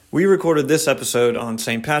We recorded this episode on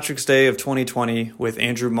St. Patrick's Day of 2020 with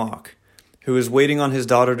Andrew Mock, who is waiting on his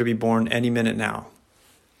daughter to be born any minute now.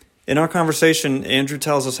 In our conversation, Andrew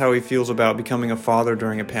tells us how he feels about becoming a father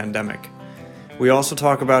during a pandemic. We also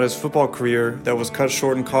talk about his football career that was cut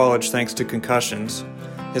short in college thanks to concussions,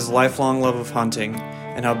 his lifelong love of hunting,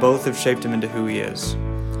 and how both have shaped him into who he is.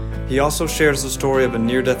 He also shares the story of a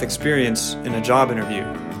near-death experience in a job interview,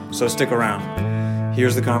 so stick around.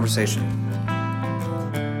 Here's the conversation.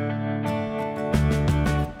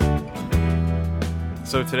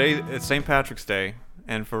 So today it's St. Patrick's Day,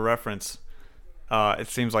 and for reference, it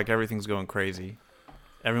seems like everything's going crazy.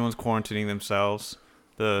 Everyone's quarantining themselves.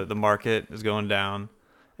 The market is going down.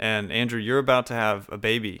 And Andrew, you're about to have a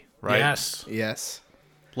baby, right? Yes.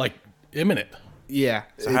 Like imminent. Yeah.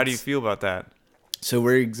 So how do you feel about that? So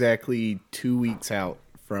we're exactly 2 weeks out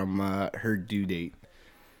from her due date.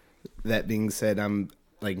 That being said, I'm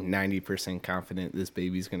like 90% confident this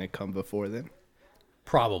baby's going to come before then.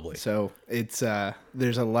 Probably. So it's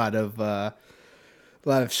there's a lot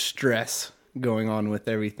of stress going on with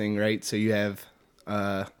everything, right? So you have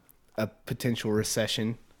a potential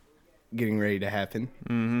recession getting ready to happen,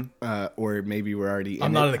 or maybe we're already in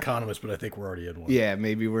I'm not it. an economist, but I think we're already in one. Yeah,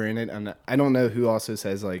 maybe we're in it. I don't know who also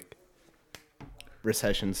says like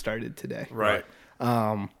recession started today. Right.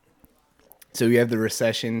 So we have the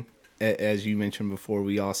recession, as you mentioned before.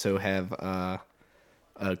 We also have a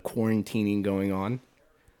quarantining going on,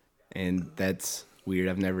 and that's weird.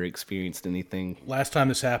 I've never experienced anything. Last time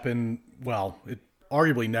this happened, well, it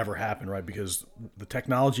arguably never happened, right? Because the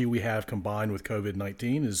technology we have combined with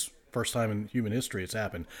COVID-19 is first time in human history it's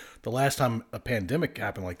happened. The last time a pandemic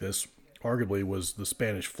happened like this, arguably, was the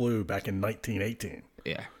Spanish flu back in 1918.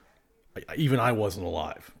 Yeah. Even I wasn't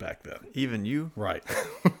alive back then. Even you? Right.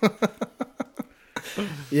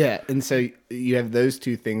 Yeah, and so you have those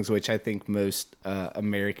two things, which I think most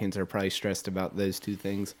Americans are probably stressed about those two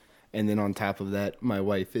things. And then on top of that, my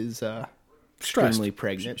wife is extremely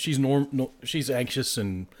pregnant. She's anxious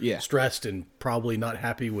and stressed and probably not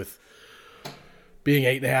happy with being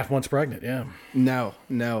 8.5 months pregnant. Yeah.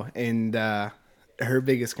 No. And her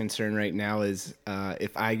biggest concern right now is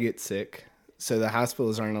if I get sick. So the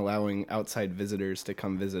hospitals aren't allowing outside visitors to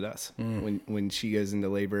come visit us when she goes into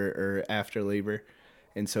labor or after labor.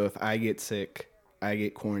 And so if I get sick, I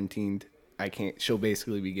get quarantined. I can't. She'll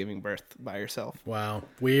basically be giving birth by herself. Wow.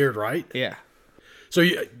 Weird, right? Yeah. So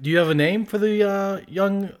do you have a name for the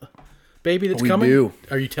young baby that's coming? We do.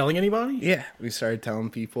 Are you telling anybody? Yeah. We started telling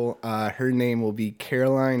people. Her name will be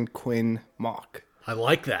Caroline Quinn Mock. I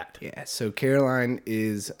like that. Yeah. So Caroline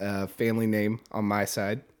is a family name on my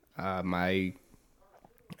side. I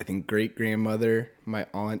think great-grandmother, my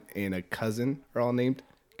aunt, and a cousin are all named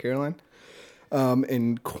Caroline.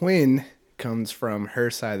 And Quinn comes from her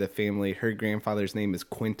side of the family. Her grandfather's name is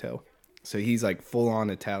Quinto. So he's like full-on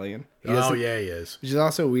Italian. He is. Which is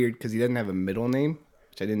also weird because he doesn't have a middle name,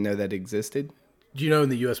 which I didn't know that existed. Do you know in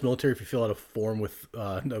the U.S. military, if you fill out a form with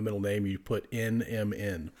no middle name, you put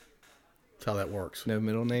NMN? That's how that works. No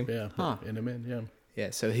middle name? Yeah. Huh. NMN, yeah. Yeah,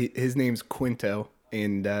 so his name's Quinto,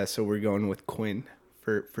 and so we're going with Quinn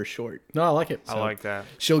for short. No, I like it. I like that.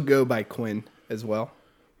 She'll go by Quinn as well.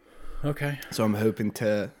 Okay. So I'm hoping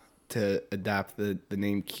to adopt the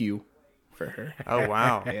name Q for her. Oh,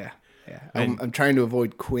 wow. Yeah. I'm trying to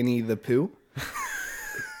avoid Quinny the Pooh.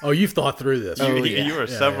 Oh, you've thought through this. You were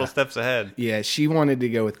several steps ahead. Yeah, she wanted to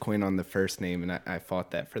go with Quinn on the first name, and I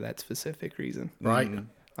fought that for that specific reason. Right.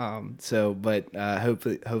 But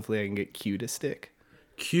hopefully I can get Q to stick.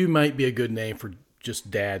 Q might be a good name for just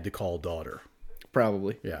dad to call daughter.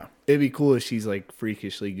 Probably. Yeah. It'd be cool if she's like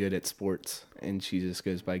freakishly good at sports and she just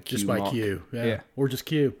goes by Q. Just by Mock. Q. Yeah. Or just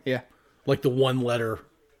Q. Yeah. Like the one letter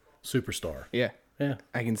superstar. Yeah. Yeah.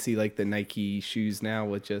 I can see like the Nike shoes now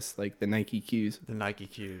with just like the Nike Qs. The Nike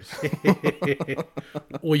Qs.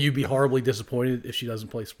 Will you be horribly disappointed if she doesn't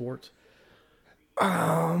play sports?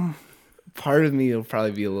 Part of me will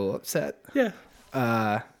probably be a little upset. Yeah.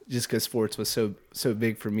 Just because sports was so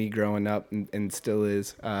big for me growing up and still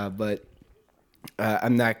is. But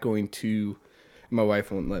I'm not going to. My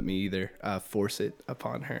wife won't let me either force it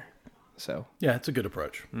upon her. So yeah, it's a good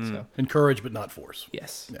approach. So Encourage but not force.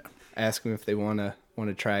 yes. Yeah. Ask them if they want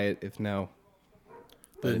to try it. If no,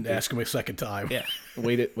 Then ask them a second time. yeah.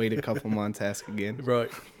 Wait a couple months. Ask again.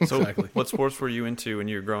 Right. So Exactly. what sports were you into when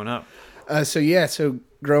you were growing up? So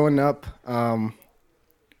growing up,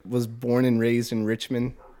 was born and raised in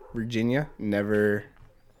Richmond, Virginia. Never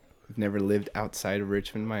lived outside of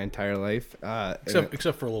Richmond my entire life.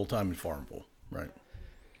 Except for a little time in Farmville, right?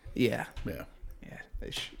 Yeah. Yeah.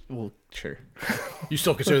 Well, sure. You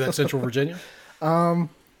still consider that Central Virginia?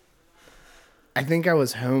 I think I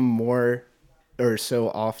was home more or so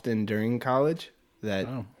often during college that,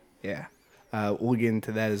 Oh. yeah, we'll get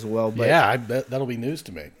into that as well. But Yeah, I bet that'll be news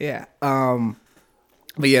to me. yeah,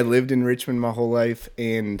 but yeah, lived in Richmond my whole life,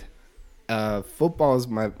 and football is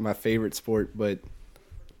my favorite sport. But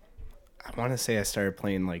I want to say I started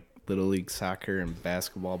playing like little league soccer and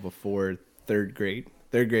basketball before third grade.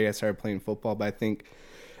 Third grade, I started playing football, but I think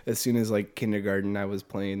as soon as like kindergarten, I was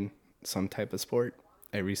playing some type of sport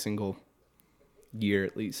every single year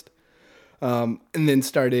at least. And then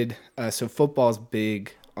started, so football's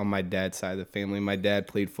big on my dad's side of the family. My dad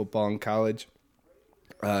played football in college,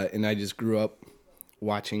 and I just grew up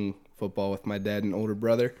watching football with my dad and older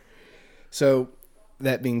brother. So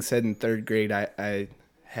that being said, in third grade, I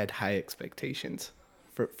had high expectations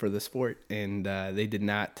for the sport, and they did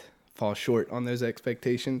not fall short on those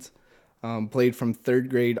expectations. Played from third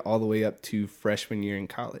grade all the way up to freshman year in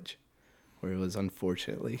college, where it was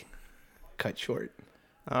unfortunately cut short.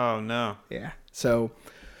 Oh, no. Yeah. So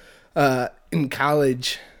in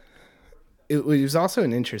college, it was also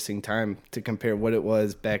an interesting time to compare what it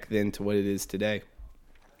was back then to what it is today.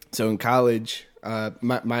 So in college,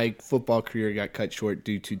 my football career got cut short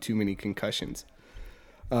due to too many concussions,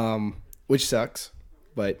 which sucks,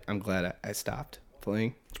 but I'm glad I stopped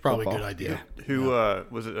playing. It's probably football. a good idea. Who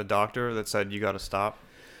was it? A doctor that said you got to stop?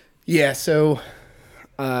 Yeah, so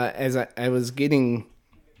as I was getting,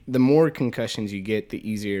 the more concussions you get, the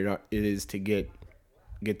easier it is to get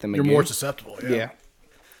them You're again. more susceptible. Yeah.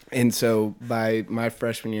 And so by my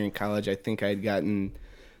freshman year in college, I think I had gotten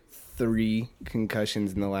 3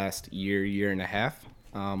 concussions in the last year and a half.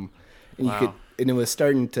 And Wow. and it was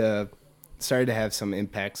started to have some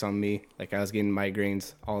impacts on me. Like I was getting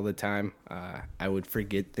migraines all the time. I would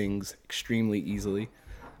forget things extremely easily.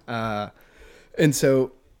 And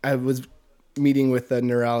so I was meeting with a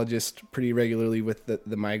neurologist pretty regularly with the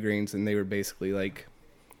migraines, and they were basically like,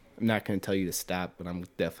 I'm not going to tell you to stop, but I'm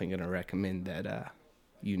definitely going to recommend that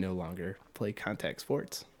you no longer play contact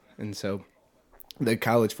sports. And so the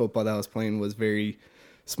college football that I was playing was very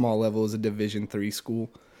small level, as a Division III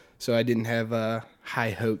school. So I didn't have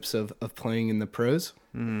high hopes of playing in the pros.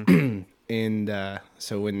 And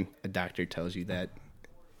so when a doctor tells you that,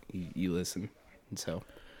 you listen. And so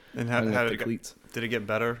And hung how up did the cleats. did it get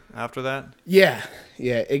better after that? Yeah,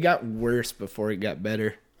 it got worse before it got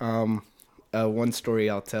better. One story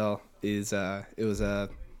I'll tell is I was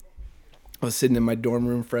sitting in my dorm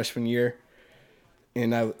room freshman year,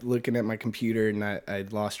 and I was looking at my computer, and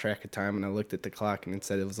I'd lost track of time, and I looked at the clock, and it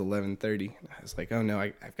said it was 11:30. I was like, oh no,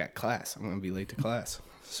 I've got class. I'm gonna be late to class.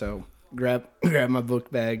 So grab my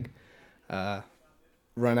book bag, run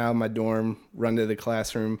out of my dorm, run to the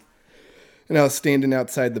classroom, and I was standing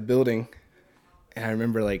outside the building. And I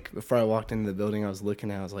remember, like, before I walked into the building, I was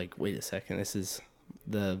looking, I was like, wait a second, this is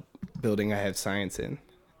the building I have science in.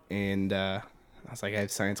 And I was like, I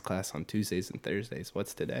have science class on Tuesdays and Thursdays.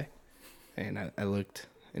 What's today? And I looked,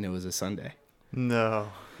 and it was a Sunday.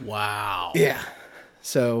 No. Wow. Yeah.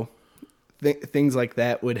 So things like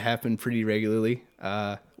that would happen pretty regularly.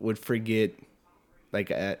 Would forget,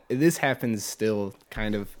 like, this happens still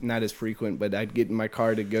kind of not as frequent, but I'd get in my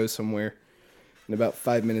car to go somewhere. In about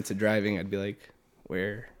 5 minutes of driving, I'd be like,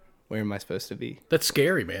 where am I supposed to be? That's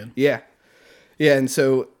scary, man. Yeah. And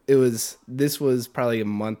so this was probably a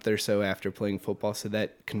month or so after playing football. So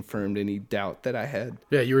that confirmed any doubt that I had.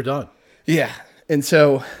 Yeah, you were done. Yeah. And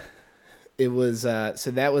so it was,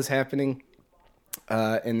 so that was happening.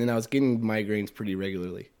 And then I was getting migraines pretty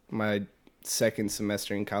regularly. My second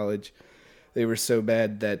semester in college, they were so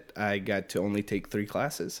bad that I got to only take 3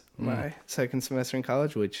 classes my second semester in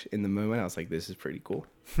college, which in the moment I was like, this is pretty cool.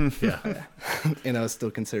 Yeah. And I was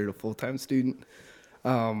still considered a full-time student.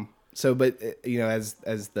 But as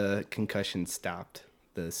the concussion stopped,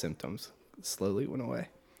 the symptoms slowly went away.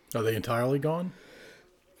 Are they entirely gone?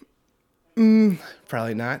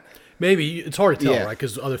 Probably not. Maybe. It's hard to tell, Yeah. right?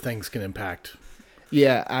 Because other things can impact.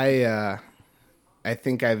 Yeah, I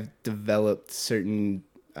think I've developed certain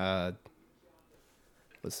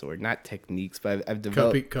what's the word? Not techniques, but I've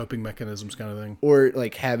developed Coping mechanisms kind of thing. or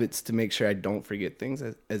like habits to make sure I don't forget things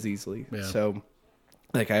as easily. Yeah. So,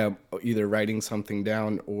 like I am either writing something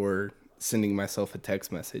down or sending myself a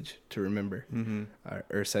text message to remember,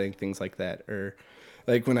 or setting things like that. Or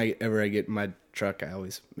like whenever I get in my truck, I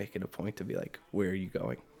always make it a point to be like, "Where are you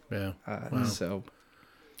going?" Yeah. So,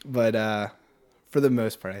 but for the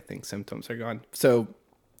most part, I think symptoms are gone. So,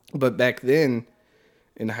 but back then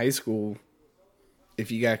in high school,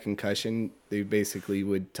 if you got concussion, they basically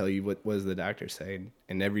would tell you what was the doctor saying.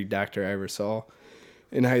 And every doctor I ever saw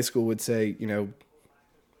in high school would say,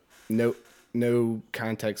 no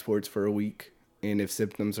contact sports for a week. and if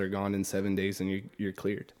symptoms are gone in 7 days, then you're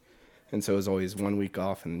cleared. And so it was always 1 week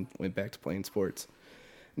off and went back to playing sports.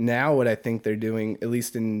 Now what I think they're doing, at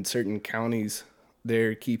least in certain counties,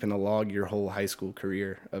 they're keeping a log your whole high school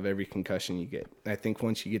career of every concussion you get. I think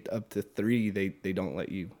once you get up to 3, they don't let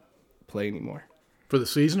you play anymore. For the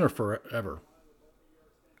season or forever?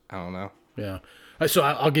 I don't know. Yeah. So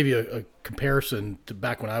I'll give you a comparison to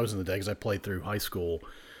back when I was in the day, because I played through high school.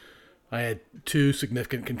 I had 2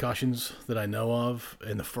 significant concussions that I know of,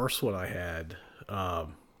 and the first one I had,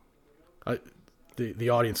 the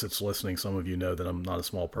audience that's listening, some of you know that I'm not a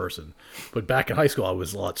small person, but back in high school I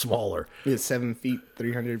was a lot smaller. He was 7 feet,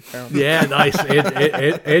 300 pounds. Yeah, nice.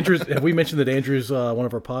 Andrew's. Have we mentioned that Andrew's one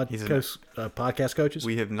of our podcast coaches?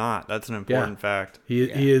 We have not. That's an important fact. He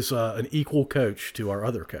is an equal coach to our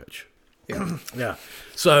other coach. Yeah. Yeah.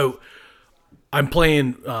 So I'm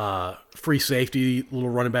playing free safety. Little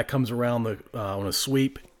running back comes around on a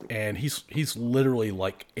sweep, and he's literally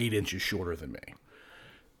like 8 inches shorter than me.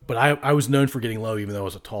 But I was known for getting low, even though I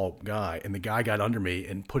was a tall guy. And the guy got under me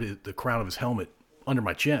and put the crown of his helmet under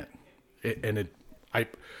my chin. It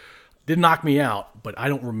did knock me out, but I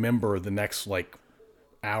don't remember the next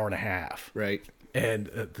hour and a half. Right. And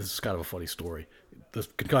this is kind of a funny story. The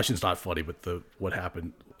concussion's not funny, but what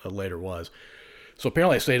happened later was. So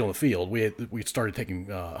apparently I stayed on the field. We started taking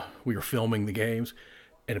we were filming the games,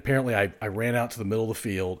 and apparently I ran out to the middle of the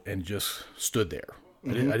field and just stood there.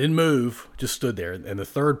 I didn't move, just stood there. And the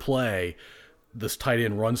third play, this tight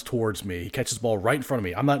end runs towards me. He catches the ball right in front of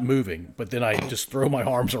me. I'm not moving, but then I just throw my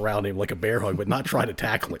arms around him like a bear hug, but not trying to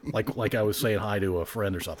tackle him, like I was saying hi to a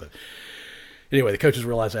friend or something. Anyway, the coaches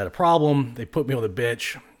realized I had a problem. They put me on the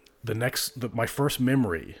bench. My first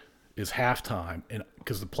memory is halftime, and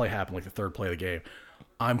because the play happened the third play of the game,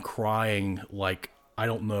 I'm crying like I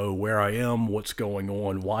don't know where I am, what's going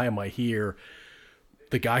on, why am I here?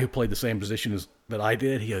 The guy who played the same position that I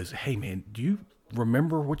did, he goes, "Hey man, do you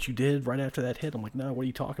remember what you did right after that hit?" I'm like, "No, what are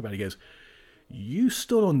you talking about?" He goes, "You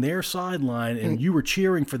stood on their sideline and you were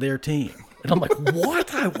cheering for their team." And I'm like,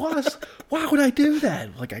 "What? I was? Why would I do that?"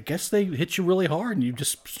 I guess they hit you really hard and you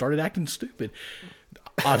just started acting stupid.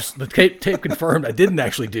 The tape confirmed I didn't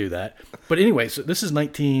actually do that. But anyway, so this is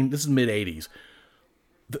mid 80s.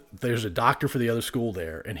 There's a doctor for the other school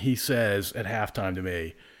there, and he says at halftime to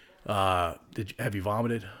me, have you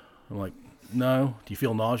vomited? I'm like, no. Do you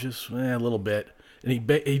feel nauseous? A little bit. And he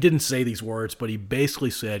didn't say these words, but he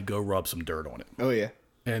basically said, go rub some dirt on it. Oh, yeah.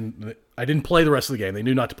 And I didn't play the rest of the game. They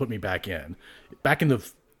knew not to put me back in. Back in the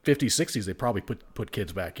 50s, 60s, they probably put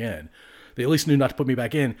kids back in. They at least knew not to put me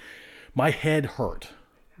back in. My head hurt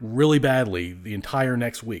really badly the entire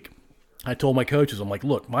next week. I told my coaches, I'm like,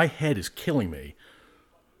 look, my head is killing me.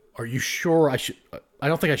 Are you sure I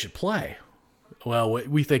don't think I should play. Well,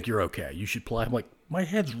 we think you're okay. You should play. I'm like, my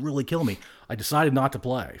head's really killing me. I decided not to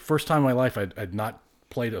play. First time in my life I'd not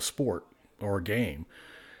played a sport or a game.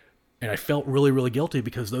 And I felt really, really guilty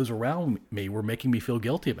because those around me were making me feel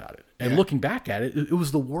guilty about it. And looking back at it, it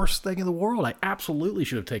was the worst thing in the world. I absolutely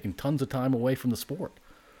should have taken tons of time away from the sport.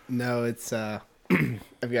 No, it's I've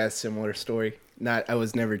got a similar story. I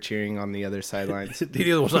was never cheering on the other sidelines.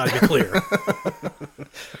 The other side, to be clear.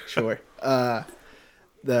 Sure.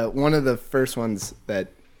 One of the first ones that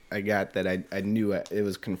I got that I knew it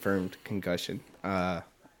was confirmed concussion.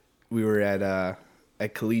 We were at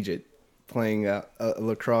collegiate playing a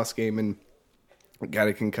lacrosse game and got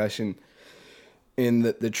a concussion. And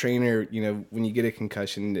the trainer, when you get a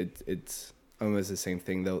concussion, it's almost the same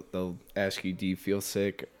thing. They'll ask you, do you feel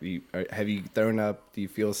sick? Have you thrown up? Do you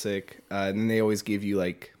feel sick? And then they always give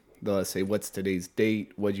you they'll say, what's today's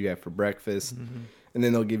date? What'd you have for breakfast? Mm-hmm. And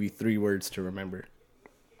then they'll give you 3 words to remember.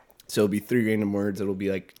 So it'll be 3 random words. It'll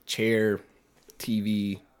be chair,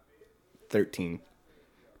 TV, 13.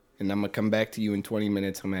 And I'm going to come back to you in 20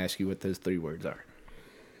 minutes. I'm going to ask you what those 3 words are.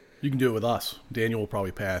 You can do it with us. Daniel will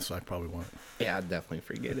probably pass. I probably won't. Yeah, I'll definitely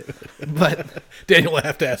forget it. But Daniel will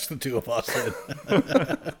have to ask the 2 of us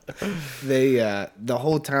then. The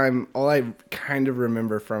whole time, all I kind of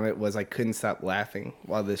remember from it was I couldn't stop laughing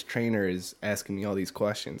while this trainer is asking me all these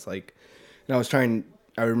questions. And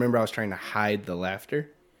I remember I was trying to hide the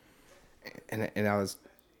laughter. And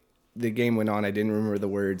the game went on. I didn't remember the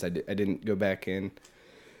words. I didn't go back in.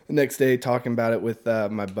 The next day, talking about it with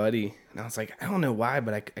my buddy, and I was like, I don't know why,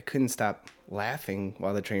 but I couldn't stop laughing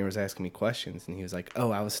while the trainer was asking me questions. And he was like,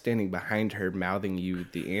 oh, I was standing behind her mouthing you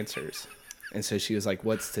the answers. And so she was like,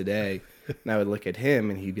 what's today? And I would look at him,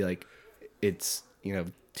 and he'd be like, it's,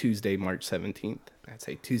 Tuesday, March 17th. I'd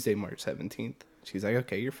say, Tuesday, March 17th. She's like,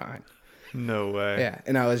 okay, you're fine. No way. Yeah,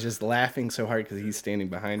 and I was just laughing so hard because he's standing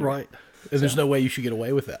behind her. Right. And there's no way you should get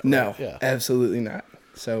away with that. Right? No, absolutely not.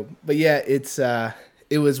 So, but yeah,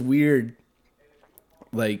 it was weird.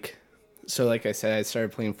 Like, so like I said, I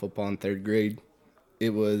started playing football in 3rd grade. It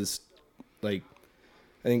was like,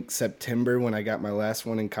 I think September when I got my last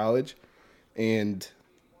one in college and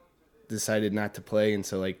decided not to play. And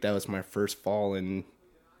so like, that was my first fall in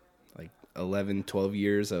like 11, 12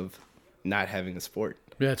 years of not having a sport.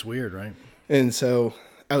 Yeah, it's weird, right? And so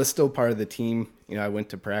I was still part of the team. You know, I went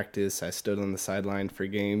to practice. I stood on the sideline for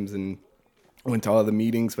games and went to all the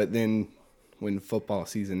meetings. But then when football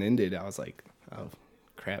season ended, I was like, oh,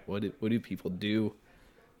 crap, what do people do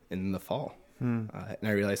in the fall? And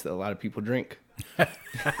I realized that a lot of people drink.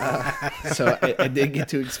 So I did get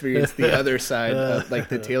to experience the other side of like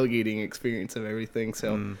the tailgating experience of everything.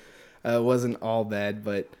 So it wasn't all bad,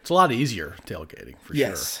 but It's a lot easier tailgating, for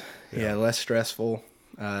yes, sure. yeah, less stressful.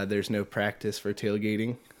 There's no practice for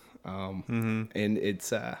tailgating, and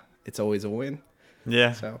it's always a win.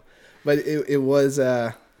 Yeah. So, but it was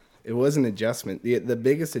an adjustment. The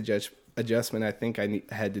biggest adjustment I think I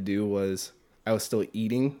had to do was I was still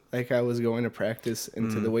eating like I was going to practice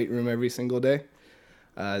into the weight room every single day.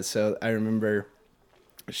 So I remember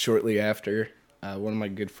shortly after, one of my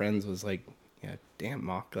good friends was like, "Yeah, damn,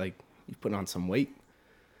 Mock, like you put on some weight."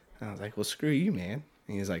 And I was like, "Well, screw you, man."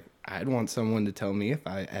 And he's like, "I'd want someone to tell me if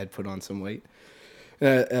I had put on some weight."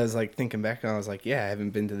 And I was like thinking back, and I was like, "Yeah, I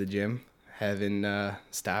haven't been to the gym, haven't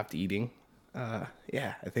stopped eating.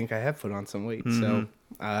 Yeah, I think I have put on some weight." So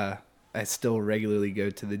I still regularly go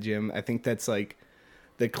to the gym. I think that's like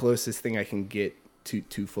the closest thing I can get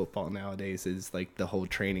to football nowadays is like the whole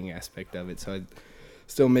training aspect of it. So I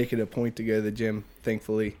still make it a point to go to the gym,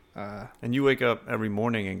 thankfully. And you wake up every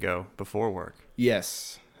morning and go before work.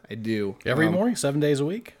 Yes, I do. Every morning, 7 days a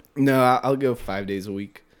week? No, I'll go 5 days a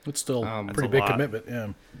week. It's still a That's pretty a big lot. commitment, yeah.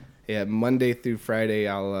 Yeah, Monday through Friday,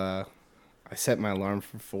 I set my alarm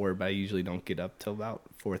for 4, but I usually don't get up till about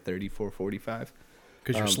 4:30, 4:45.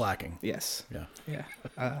 Because you're slacking. Yes. Yeah.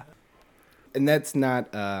 Yeah. And that's not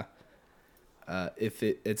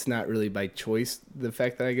it's not really by choice, the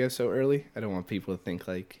fact that I go so early. I don't want people to think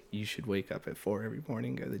like you should wake up at 4 every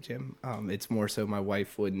morning and go to the gym. It's more so my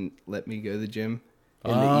wife wouldn't let me go to the gym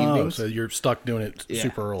in the evenings. So you're stuck doing it Yeah,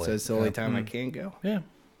 super early. So it's the only time I can go. Yeah.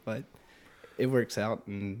 But it works out,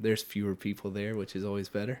 and there's fewer people there, which is always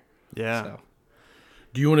better. Yeah. So.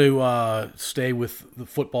 Do you want to stay with the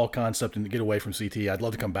football concept and get away from CT? I'd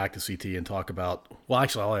love to come back to CT and talk about. Well,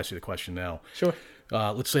 actually, I'll ask you the question now. Sure.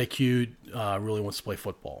 Let's say Q really wants to play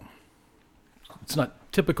football. It's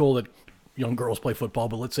not typical that young girls play football,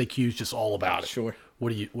 but let's say Q's just all about it. Sure.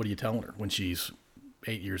 What are you telling her when she's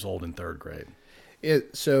 8 years old in 3rd grade? Yeah,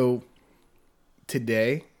 so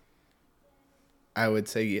today, I would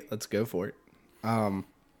say yeah, let's go for it.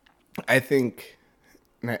 I think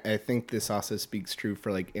this also speaks true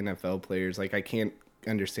for like NFL players. Like I can't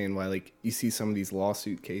understand why like you see some of these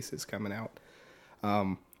lawsuit cases coming out.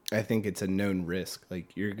 I think it's a known risk.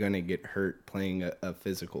 Like you're gonna get hurt playing a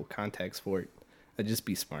physical contact sport. Just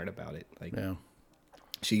be smart about it. Like Yeah.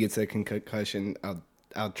 she gets a concussion,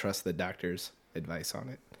 I'll trust the doctor's advice on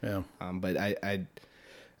it. Yeah. But I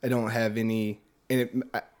don't have any, and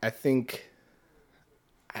I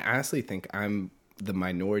honestly think I'm the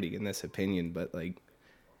minority in this opinion, but like,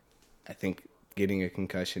 I think getting a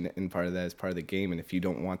concussion and part of that is part of the game. And if you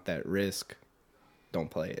don't want that risk, don't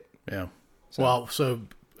play it. Yeah. Well, so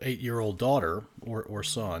 8-year-old daughter or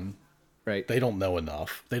son, Right. they don't know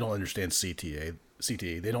enough. They don't understand CTE.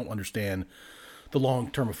 They don't understand the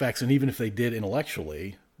long-term effects. And even if they did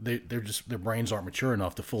intellectually, they're just, their brains aren't mature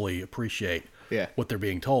enough to fully appreciate Yeah. what they're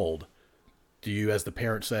being told. Do you, as the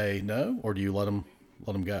parent, say no, or do you let them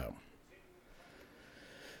go?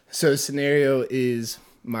 So scenario is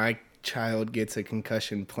my child gets a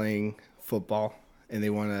concussion playing football and they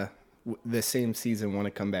want to, the same season, want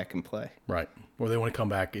to come back and play. Right. Or they want to come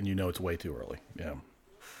back and you know it's way too early. Yeah.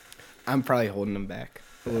 I'm probably holding them back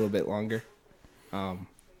a little bit longer,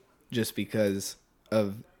 just because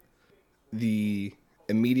of the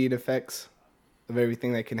immediate effects of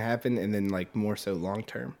everything that can happen, and then like more so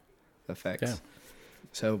long-term effects. Yeah.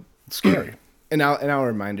 So It's scary. and I'll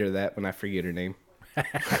remind her that when I forget her name.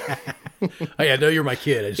 Hey, I know you're my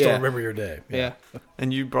kid. I just Yeah. don't remember your name. Yeah.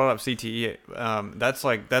 And you brought up CTE.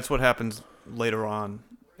 That's what happens later on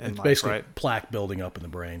in It's life, basically right? plaque building up in the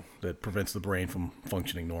brain that prevents the brain from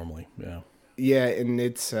functioning normally. Yeah. Yeah, and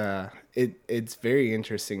it's very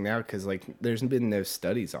interesting now because like there's been no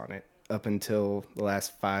studies on it up until the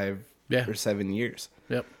last 5 Yeah. or 7 years.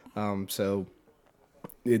 Yep. So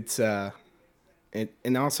it's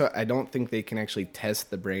and also I don't think they can actually test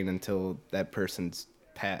the brain until that person's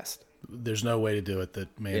passed. There's no way to do it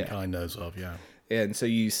that mankind knows of. Yeah. And so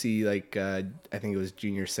you see, like, I think it was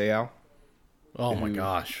Junior Seau Oh my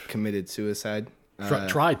gosh. committed suicide.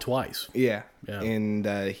 Tried twice. Yeah. Yeah. And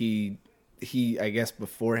he I guess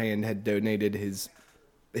beforehand had donated his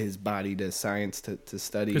body to science to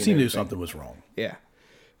study. Because and he knew everything. something was wrong. Yeah.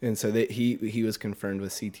 And so that he was confirmed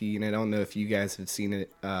with CTE, and I don't know if you guys have seen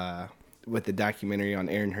it with the documentary on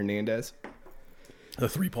Aaron Hernandez. The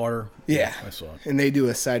 3-parter. Yeah. I saw it. And they do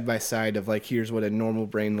a side by side of like, here's what a normal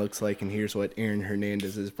brain looks like, and here's what Aaron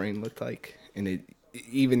Hernandez's brain looked like. And it,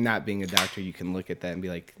 even not being a doctor, you can look at that and be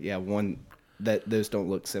like, yeah, those don't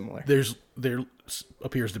look similar. There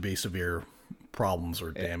appears to be severe problems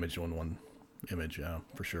or damage on one image, yeah,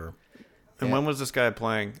 for sure. And when was this guy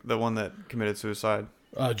playing? The one that committed suicide?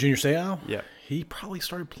 Junior Seau? Yeah. He probably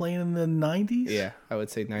started playing in the 90s? Yeah, I would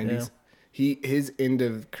say 90s. His end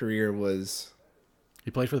of career was... He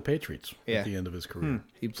played for the Patriots at the end of his career.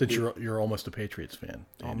 Since you're almost a Patriots fan.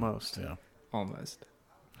 Daniel. Almost. Yeah. almost.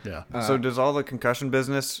 Yeah. So does all the concussion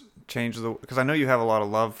business change the? Because I know you have a lot of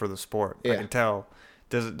love for the sport. I Yeah. can tell.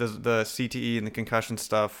 Does the CTE and the concussion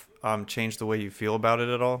stuff change the way you feel about it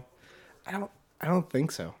at all? I don't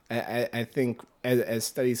think so. I think as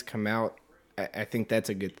studies come out, I think that's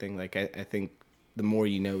a good thing. Like I think the more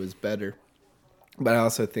you know is better. But I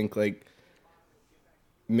also think like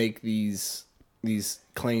make these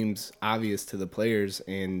claims obvious to the players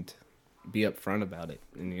and be upfront about it.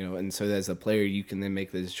 And and so as a player you can then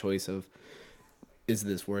make this choice of, is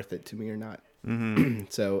this worth it to me or not? Mm-hmm.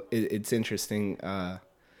 So it's interesting.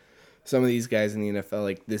 Some of these guys in the NFL,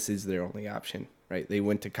 like this is their only option, right? They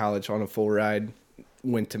went to college on a full ride,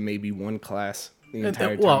 went to maybe one class the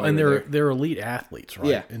entire time. Well, and they were they're elite athletes, right?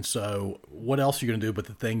 Yeah. And so what else are you going to do but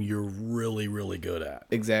the thing you're really, really good at?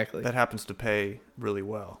 there. Exactly. That happens to pay really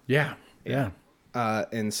well. Yeah. Yeah.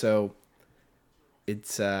 And so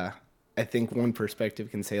it's I think one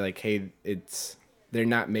perspective can say like, hey, they're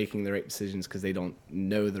not making the right decisions because they don't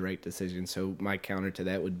know the right decision. So my counter to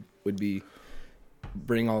that would be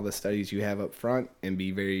bring all the studies you have up front and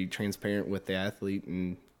be very transparent with the athlete,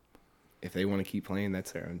 and if they want to keep playing,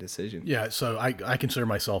 that's their own decision. Yeah, so I consider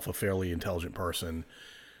myself a fairly intelligent person.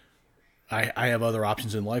 I have other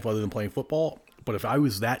options in life other than playing football, but if I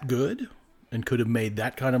was that good and could have made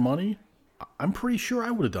that kind of money, I'm pretty sure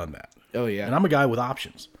I would have done that. Oh yeah. And I'm a guy with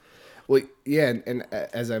options. Well, yeah, and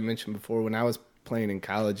as I mentioned before, when I was playing in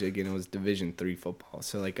college, again, it was Division III football.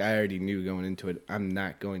 So, like, I already knew going into it, I'm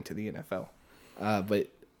not going to the NFL. But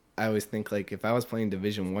I always think, like, if I was playing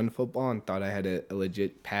Division I football and thought I had a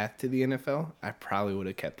legit path to the NFL, I probably would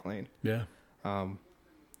have kept playing. Yeah.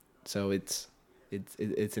 So it's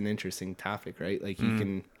an interesting topic, right? Like, you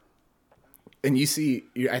can... And you see...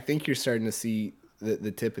 I think you're starting to see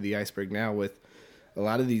the tip of the iceberg now with a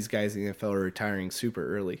lot of these guys in the NFL are retiring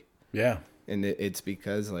super early. Yeah. And it's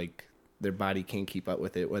because, like, their body can't keep up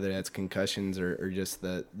with it, whether that's concussions or just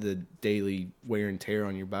the daily wear and tear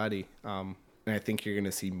on your body. And I think you're going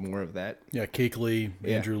to see more of that. Yeah, Kuechly,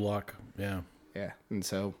 Yeah. Andrew Luck. Yeah. Yeah. And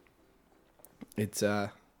so it's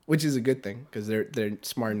which is a good thing because they're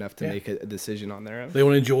smart enough to make a decision on their own. They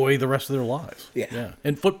want to enjoy the rest of their lives. Yeah. Yeah.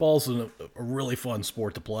 And football's a really fun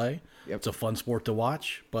sport to play. Yep. It's a fun sport to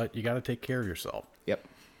watch, but you got to take care of yourself. Yep.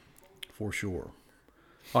 For sure.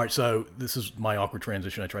 All right, so this is my awkward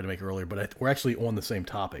transition I tried to make earlier, but we're actually on the same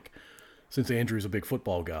topic. Since Andrew's a big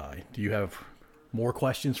football guy, do you have more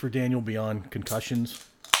questions for Daniel beyond concussions?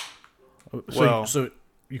 So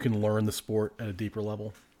you can learn the sport at a deeper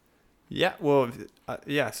level? Yeah, well,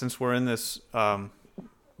 since we're in this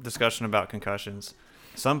discussion about concussions,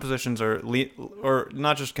 some positions are, or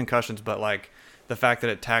not just concussions, but like the fact that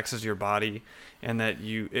it taxes your body and that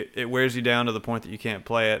it wears you down to the point that you can't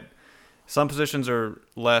play it. Some positions are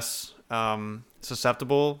less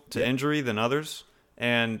susceptible to injury than others,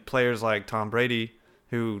 and players like Tom Brady,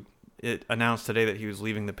 who it announced today that he was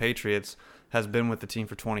leaving the Patriots, has been with the team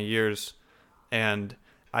for 20 years, and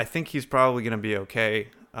I think he's probably going to be okay.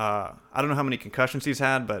 I don't know how many concussions he's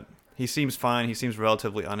had, but he seems fine. He seems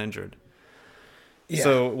relatively uninjured. Yeah.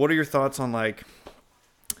 So what are your thoughts on like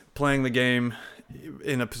playing the game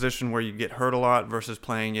in a position where you get hurt a lot versus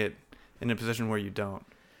playing it in a position where you don't?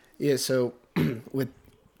 Yeah, so with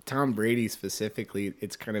Tom Brady specifically,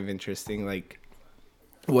 it's kind of interesting. Like,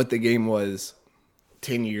 what the game was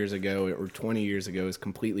 10 years ago or 20 years ago is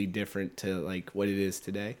completely different to, like, what it is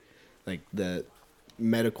today. Like, the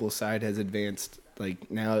medical side has advanced.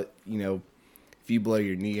 Like, now, if you blow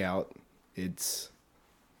your knee out, it's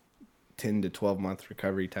 10 to 12-month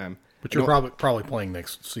recovery time. But you're probably playing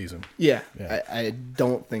next season. Yeah. I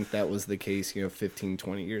don't think that was the case, 15,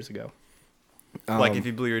 20 years ago. Like if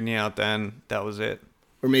you blew your knee out then, that was it.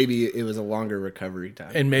 Or maybe it was a longer recovery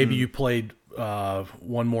time. And maybe you played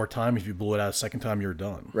one more time. If you blew it out a second time, you're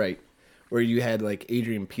done. Right. Where you had like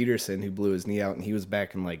Adrian Peterson who blew his knee out and he was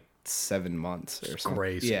back in like 7 months or something.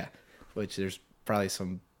 Crazy. Yeah. Which there's probably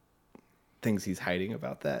some things he's hiding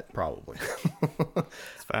about that. Probably.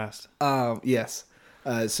 It's fast. Yes.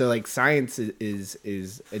 So like science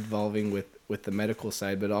is evolving with the medical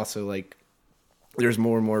side, but also like there's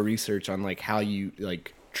more and more research on like how you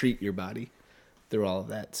like treat your body through all of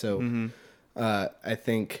that. So I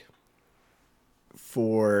think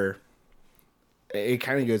it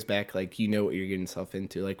kind of goes back like you know what you're getting yourself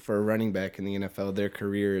into. Like for a running back in the NFL, their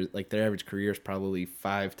career, like their average career is probably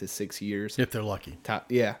 5 to 6 years. If they're lucky.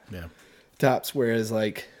 Yeah. Tops. Whereas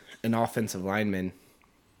like an offensive lineman,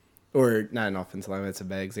 or not an offensive lineman, that's a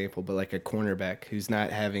bad example, but like a cornerback who's not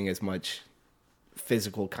having as much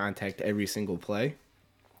physical contact every single play,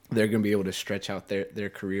 they're going to be able to stretch out their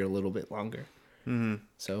career a little bit longer.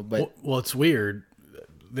 So, but well, it's weird.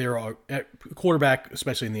 There are quarterback,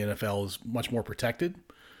 especially in the NFL, is much more protected.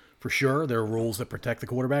 For sure, there are rules that protect the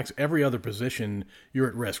quarterbacks. Every other position, you're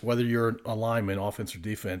at risk. Whether you're a lineman, offense or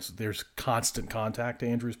defense, there's constant contact. To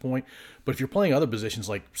Andrew's point, but if you're playing other positions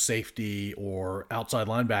like safety or outside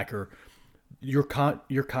linebacker, your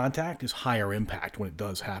contact is higher impact when it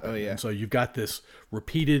does happen. Oh, yeah. And so you've got this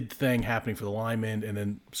repeated thing happening for the linemen, and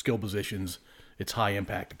then skill positions, it's high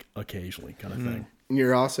impact occasionally kind of thing. And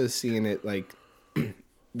you're also seeing it like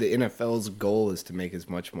the NFL's goal is to make as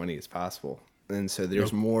much money as possible. And so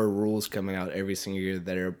there's more rules coming out every single year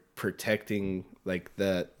that are protecting like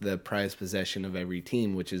the prized possession of every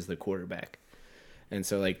team, which is the quarterback. And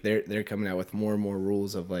so like they're coming out with more and more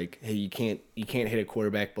rules of like, hey, you can't hit a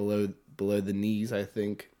quarterback below the knees, I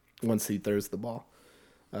think, once he throws the ball.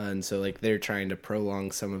 And so like they're trying to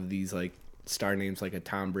prolong some of these like star names like a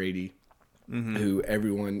Tom Brady, who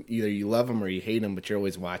everyone, either you love him or you hate him, but you're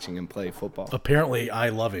always watching him play football. Apparently, I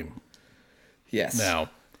love him. Yes. Now.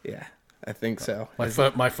 Yeah, I think so.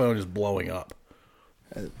 My phone is blowing up.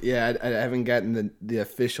 Yeah, I haven't gotten the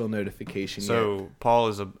official notification yet. So Paul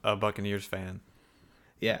is a Buccaneers fan.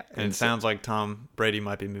 Yeah. And it sounds like Tom Brady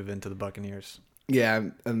might be moving to the Buccaneers. Yeah,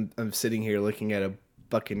 I'm sitting here looking at a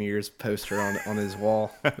Buccaneers poster on his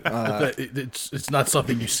wall. It's not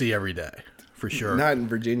something you see every day, for sure. Not in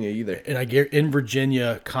Virginia either. And I get in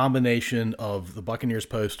Virginia, combination of the Buccaneers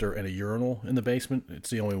poster and a urinal in the basement. It's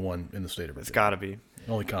the only one in the state of Virginia. It's got to be.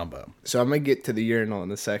 Only combo. So I'm gonna get to the urinal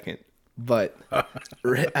in a second, but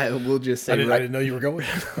I will just say I didn't know you were going.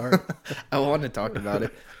 All right. I want to talk about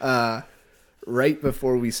it. Right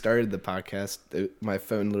before we started the podcast, my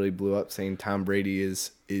phone literally blew up saying Tom Brady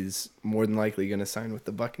is more than likely going to sign with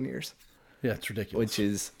the Buccaneers. Yeah, it's ridiculous. Which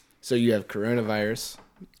is, so you have coronavirus,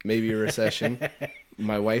 maybe a recession.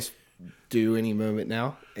 My wife's due any moment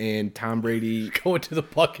now, and Tom Brady going to the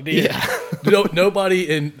Buccaneers. Yeah. Nobody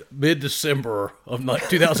in mid-December of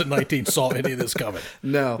 2019 saw any of this coming.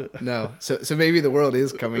 No. So maybe the world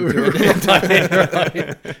is coming to an end.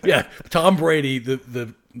 Right. Yeah, Tom Brady,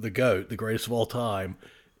 the GOAT, the greatest of all time,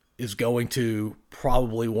 is going to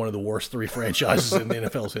probably one of the worst 3 franchises in the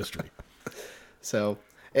NFL's history. So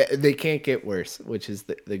they can't get worse, which is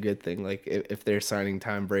the good thing. Like if they're signing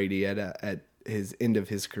Tom Brady at his end of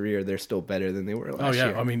his career, they're still better than they were last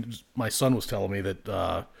year. I mean, my son was telling me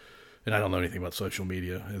that, and I don't know anything about social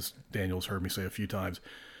media, as Daniel's heard me say a few times.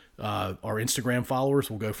 Our Instagram followers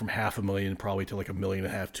will go from 500,000 probably to like 1.5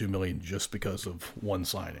 million, 2 million just because of one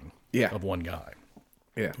signing of one guy.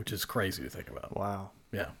 Yeah. Which is crazy to think about. Wow.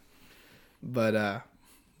 Yeah. But I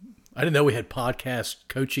didn't know we had podcast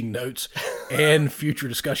coaching notes and future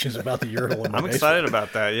discussions about the urinal in my I'm basement. excited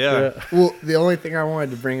about that, yeah. Well, the only thing I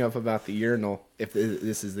wanted to bring up about the urinal, if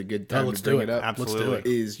this is the good time to bring it up,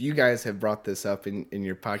 Absolutely. is you guys have brought this up in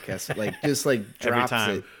your podcast, like just like drops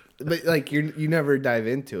it, but like you never dive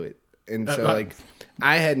into it, and so like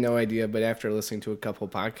I had no idea, but after listening to a couple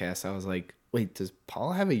podcasts, I was like, wait, does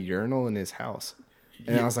Paul have a urinal in his house?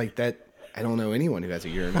 And I was like, I don't know anyone who has a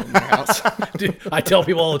urinal in their house. Dude, I tell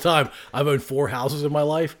people all the time, I've owned 4 houses in my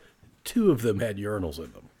life. 2 of them had urinals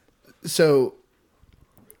in them. So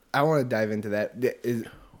I want to dive into that.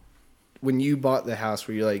 When you bought the house,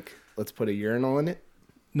 were you like, let's put a urinal in it?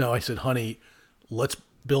 No, I said, honey, let's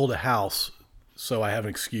build a house so I have an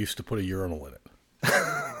excuse to put a urinal in it.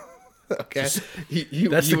 Okay. You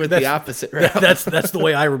went the opposite route. That's the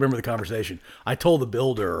way I remember the conversation. I told the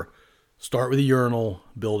builder, start with a urinal,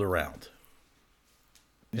 build around.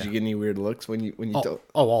 Did you get any weird looks when you told?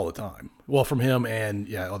 Oh, all the time. Well, from him and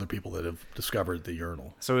other people that have discovered the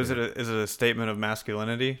urinal. So is it a statement of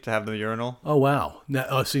masculinity to have the urinal? Oh wow!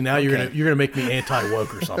 Now, now you're gonna make me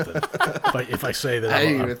anti-woke or something if I say that. I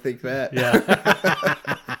didn't even think that. Yeah.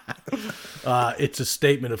 It's a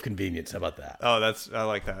statement of convenience. How about that? Oh, I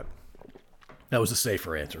like that. That was a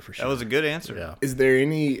safer answer for sure. That was a good answer. Yeah. Is there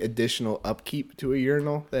any additional upkeep to a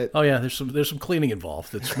urinal that? Oh yeah, there's some cleaning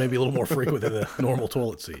involved. That's maybe a little more frequent than the normal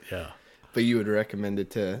toilet seat. Yeah. But you would recommend it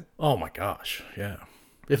to? Oh my gosh, yeah.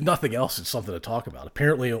 If nothing else, it's something to talk about.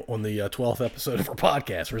 Apparently, on the 12th episode of our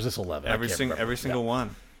podcast, or is this 11? Every single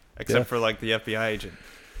one, except for like the FBI agent.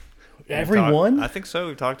 Every one? I think so.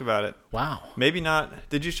 We've talked about it. Wow. Maybe not.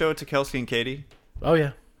 Did you show it to Kelsey and Katie? Oh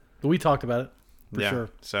yeah, we talked about it for yeah. sure.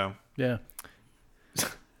 So Yeah.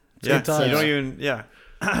 yeah, times. you don't even. Yeah.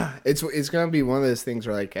 It's gonna be one of those things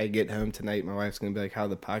where like I get home tonight, my wife's gonna be like, "How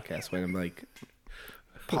the podcast went?" I'm like,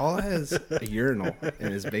 Paul has a urinal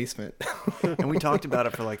in his basement. And we talked about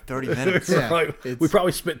it for like 30 minutes. Yeah, Right. We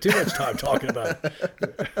probably spent too much time talking about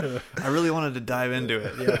it. I really wanted to dive into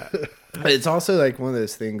it. Yeah. But it's also like one of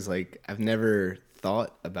those things like I've never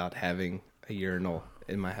thought about having a urinal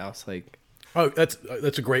in my house. Like, Oh, that's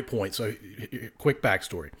a great point. So, quick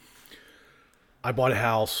backstory. I bought a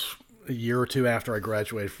house a year or two after I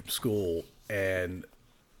graduated from school, and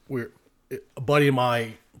a buddy of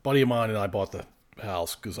mine and I bought the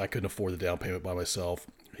house because I couldn't afford the down payment by myself.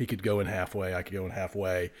 He could go in halfway, I could go in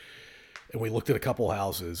halfway, and we looked at a couple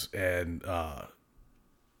houses, and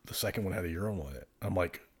the second one had a urinal in it. I'm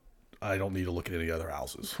like, I don't need to look at any other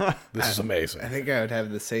houses. This is amazing. I think I would have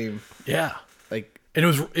the same. Yeah. Like, And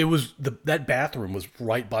that bathroom was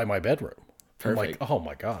right by my bedroom. I'm like, Perfect. oh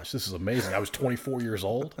my gosh, this is amazing. I was 24 years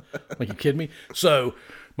old. Like, you kidding me? So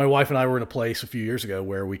my wife and I were in a place a few years ago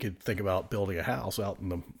where we could think about building a house out in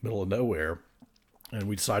the middle of nowhere, and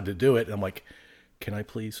we decided to do it. And I'm like, can I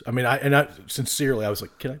please? I mean, I sincerely, I was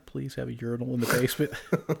like, can I please have a urinal in the basement?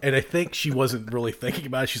 And I think she wasn't really thinking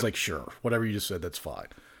about it. She's like, sure, whatever you just said, that's fine.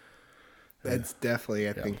 that's definitely,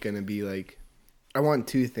 I think, going to be like, I want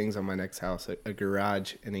two things on my next house, a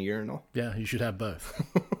garage and a urinal. Yeah, you should have both.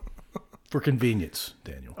 For convenience,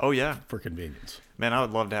 Daniel. Oh, yeah. For convenience. Man, I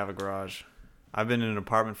would love to have a garage. I've been in an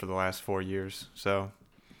apartment for the last 4 years. So,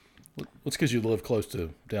 Well, it's because you live close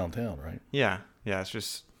to downtown, right? yeah. Yeah, it's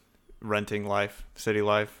just renting life, city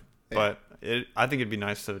life. Yeah. But I think it'd be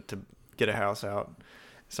nice to get a house out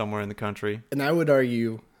somewhere in the country. And I would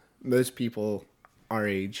argue most people our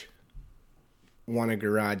age want a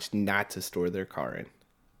garage not to store their car in.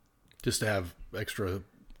 Just to have extra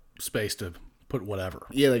space to put whatever.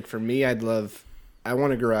 Yeah, like for me, I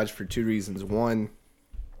want a garage for two reasons. One,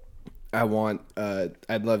 I'd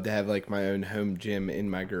love to have like my own home gym in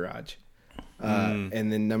my garage. And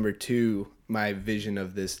then number two, my vision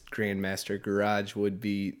of this Grandmaster garage would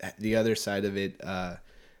be the other side of it,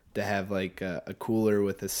 to have like a cooler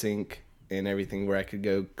with a sink and everything where I could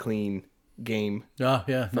go clean game Oh,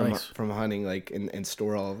 yeah, nice. from hunting, like, and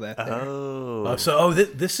store all of that there. Oh.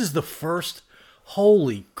 This is the first.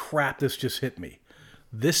 Holy crap! This just hit me.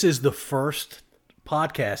 This is the first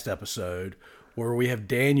podcast episode where we have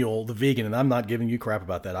Daniel, the vegan, and I'm not giving you crap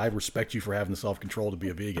about that. I respect you for having the self-control to be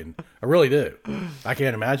a vegan. I really do. I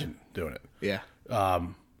can't imagine doing it. Yeah.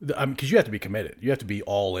 Because you have to be committed. You have to be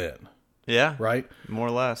all in, Yeah. right? More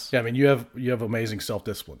or less. Yeah, I mean, you have amazing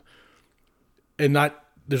self-discipline. And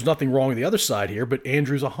there's nothing wrong with the other side here, but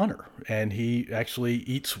Andrew's a hunter, and he actually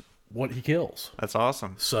eats what he kills. That's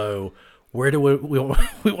awesome. So where do we want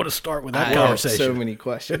to start with that I have conversation? so many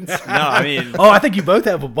questions. No, I mean, Oh, I think you both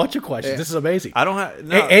have a bunch of questions. This is amazing. I don't have.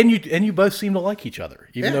 No. And you both seem to like each other,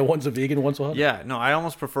 even Yeah. though one's a vegan, one's a hunter. Yeah, no, I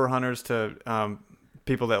almost prefer hunters to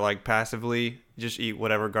people that like passively just eat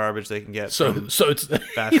whatever garbage they can get. So from it's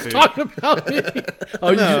fast he's food. talking about me.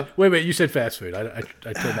 Oh, No. wait a minute. You said fast food.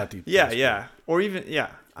 I told not to. Yeah, yeah, or even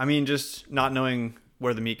I mean, just not knowing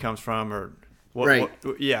where the meat comes from or what. Right.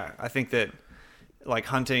 Yeah, I think that like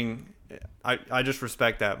hunting, I just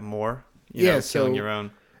respect that more. You Yeah, know, so- killing your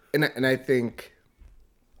own. And I think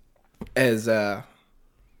as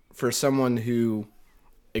for someone who,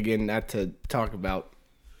 again, not to talk about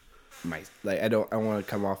I want to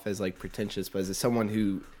come off as like pretentious, but as someone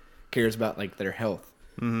who cares about like their health,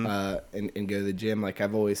 and go to the gym, like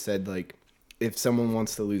I've always said, like if someone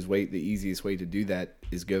wants to lose weight, the easiest way to do that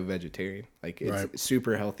is go vegetarian. Like it's Right.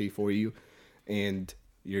 super healthy for you, and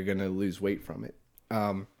you're gonna lose weight from it.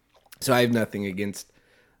 So I have nothing against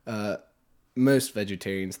most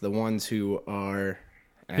vegetarians. The ones who are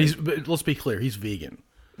But let's be clear. He's vegan,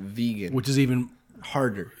 vegan, which is even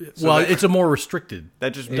harder. it's a more restricted.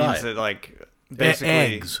 That just diet. means that like basically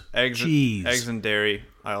Eggs, cheese. eggs and dairy.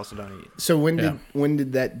 I also don't eat. So when Yeah.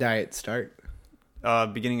 did that diet start?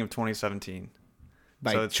 Beginning of 2017.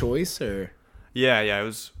 By So it's- choice or Yeah, it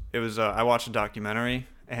was. I watched a documentary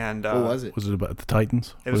and what was it? Was it about the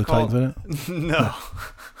Titans? It Were was the Titans called- in it? no.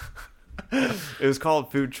 It was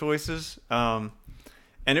called Food Choices.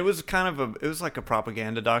 And it was it was like a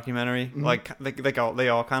propaganda documentary. Like they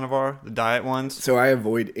all kind of are, the diet ones. So I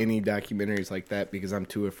avoid any documentaries like that because I'm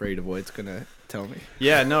too afraid of what it's gonna tell me.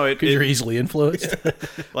 Yeah, no, Because you're easily influenced.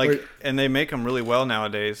 and they make them really well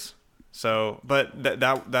nowadays. So, but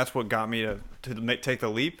that's what got me to take the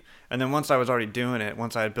leap. And then once I was already doing it,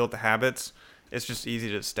 once I had built the habits, it's just easy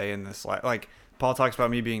to stay in this life. Like Paul talks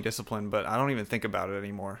about me being disciplined, but I don't even think about it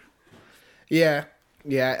anymore. Yeah.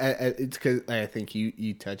 It's because I think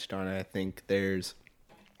you touched on it. I think there's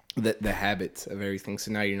the habits of everything.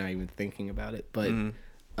 So now you're not even thinking about it. But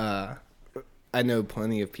I know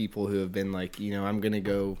plenty of people who have been like, I'm gonna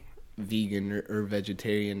go vegan or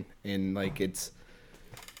vegetarian, and like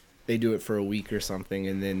they do it for a week or something,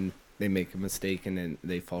 and then they make a mistake, and then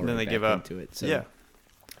they fall right back into it. So, yeah.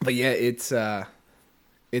 But yeah, it's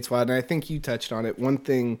wild, and I think you touched on it. One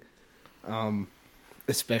thing,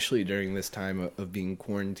 especially during this time of being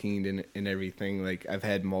quarantined and everything, like I've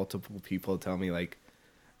had multiple people tell me like,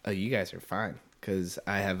 "Oh, you guys are fine," because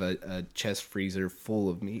I have a chest freezer full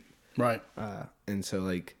of meat. Right. And so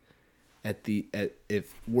like,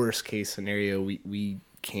 if worst case scenario, we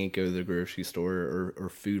can't go to the grocery store or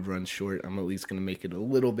food runs short, I'm at least going to make it a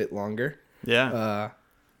little bit longer. Yeah.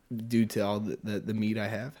 Due to all the meat I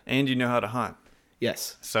have. And you know how to hunt.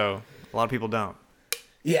 Yes. So a lot of people don't.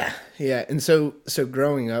 Yeah. And so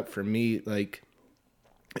growing up for me, like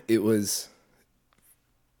it was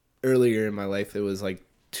earlier in my life, it was like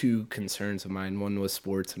two concerns of mine. One was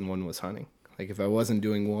sports and one was hunting. Like if I wasn't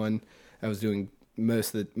doing one, I was doing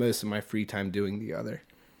most of my free time doing the other.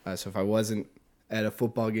 So if I wasn't at a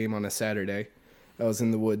football game on a Saturday, I was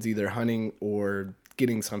in the woods either hunting or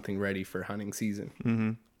getting something ready for hunting season.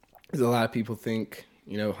 Mm-hmm. Because a lot of people think,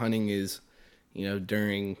 hunting is,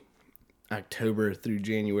 during October through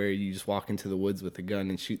January, you just walk into the woods with a gun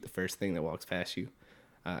and shoot the first thing that walks past you.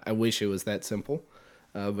 I wish it was that simple,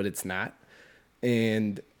 but it's not.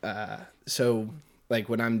 And so like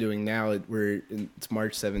what I'm doing now, it's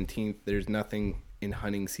March 17th. There's nothing in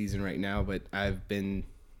hunting season right now, but I've been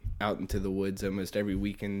out into the woods almost every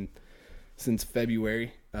weekend since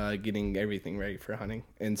February, getting everything ready for hunting.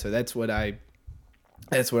 And so that's what I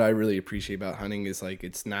really appreciate about hunting is like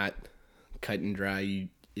it's not cut and dry.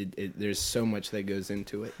 There's so much that goes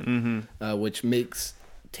into it, which makes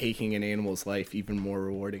taking an animal's life even more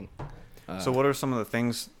rewarding. So what are some of the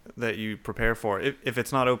things that you prepare for if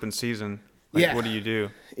it's not open season? Like, what do you do?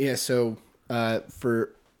 Yeah, so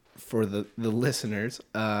for the listeners,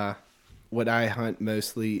 what I hunt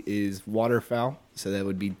mostly is waterfowl, so that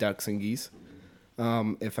would be ducks and geese.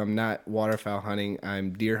 If I'm not waterfowl hunting,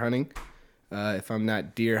 I'm deer hunting. If I'm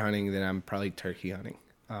not deer hunting, then I'm probably turkey hunting.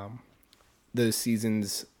 Those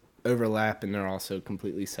seasons overlap, and they're also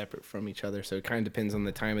completely separate from each other, so it kind of depends on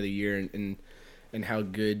the time of the year and how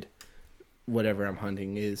good whatever I'm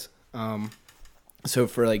hunting is. So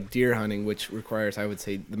for like deer hunting, which requires, I would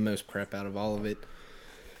say, the most prep out of all of it,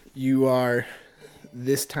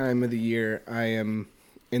 this time of the year, I am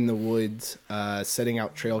in the woods setting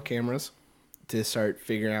out trail cameras to start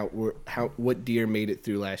figuring out what deer made it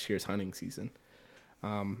through last year's hunting season.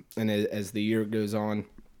 And as the year goes on,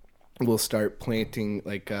 we'll start planting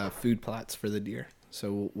like food plots for the deer.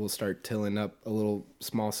 So we'll start tilling up a little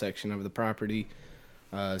small section of the property,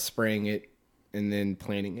 spraying it, and then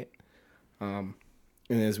planting it. And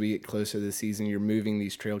as we get closer to the season, you're moving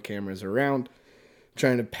these trail cameras around,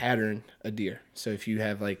 trying to pattern a deer. So if you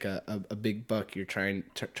have like a big buck you're trying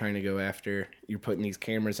to go after, you're putting these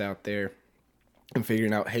cameras out there and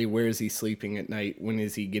figuring out, hey, where is he sleeping at night? When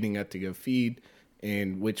is he getting up to go feed?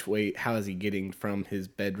 And how is he getting from his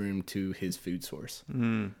bedroom to his food source?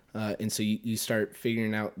 And so you start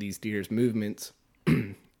figuring out these deer's movements.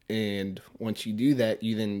 And once you do that,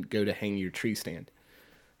 you then go to hang your tree stand,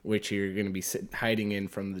 which you're going to be hiding in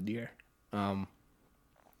from the deer. And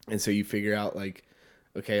so you figure out like,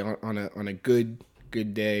 okay, on a good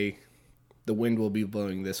day, the wind will be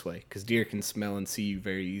blowing this way because deer can smell and see you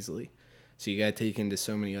very easily. So you got to take into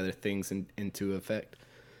so many other things into effect.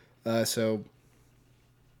 So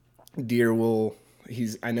deer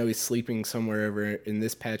I know he's sleeping somewhere over in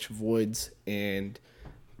this patch of woods, and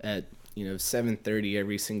at 7:30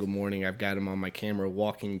 every single morning, I've got him on my camera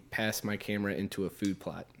walking past my camera into a food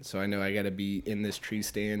plot. So I know I got to be in this tree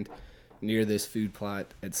stand near this food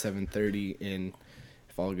plot at 7:30, and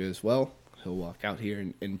if all goes well, he'll walk out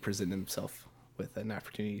here and present himself with an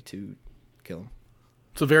opportunity to kill him.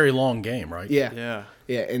 It's a very long game, right? Yeah.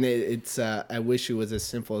 And it's I wish it was as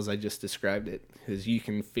simple as I just described it, because you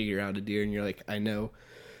can figure out a deer and you're like, I know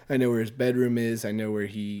where his bedroom is, I know where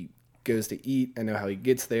he goes to eat, I know how he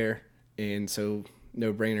gets there, and so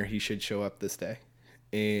no brainer, he should show up this day,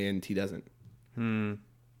 and he doesn't.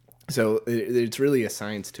 So it's really a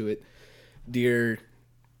science to it. Deer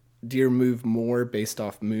move more based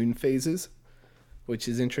off moon phases, which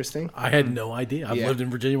is interesting. I had no idea. I've Yeah. lived in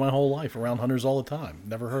Virginia my whole life, around hunters all the time.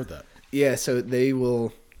 Never heard that. Yeah, so they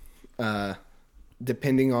will,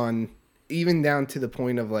 depending on, even down to the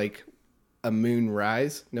point of like a moon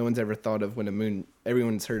rise. No one's ever thought of when a moon,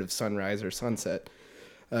 everyone's heard of sunrise or sunset.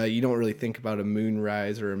 You don't really think about a moon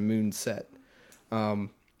rise or a moon set. On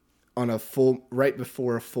a full, right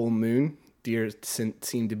before a full moon, deer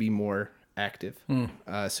seem to be more active.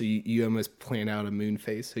 So you almost plan out a moon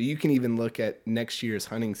phase. So you can even look at next year's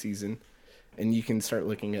hunting season, and you can start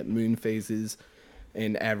looking at moon phases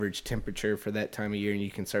and average temperature for that time of year, and you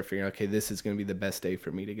can start figuring, okay, this is going to be the best day for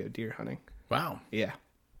me to go deer hunting. Wow. Yeah.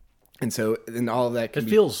 And so, and all of that can It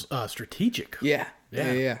feels strategic. yeah.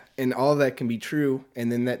 And all of that can be true. And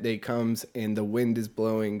then that day comes and the wind is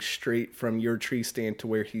blowing straight from your tree stand to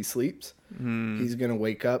where he sleeps. He's going to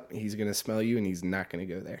wake up, he's going to smell you, and he's not going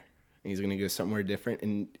to go there. He's going to go somewhere different,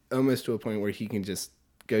 and almost to a point where he can just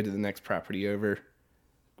go to the next property over,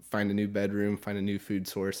 find a new bedroom, find a new food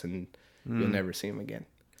source, and you'll never see him again.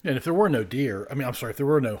 And if there were no deer, if there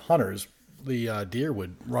were no hunters, the deer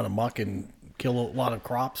would run amok and kill a lot of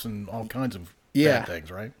crops and all kinds of bad things,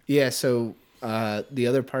 right? Yeah, so the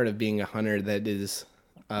other part of being a hunter that is,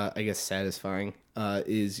 I guess, satisfying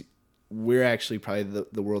is we're actually probably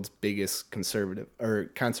the world's biggest conservative or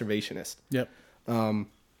conservationist. Yep.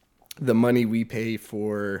 The money we pay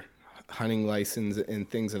for hunting license and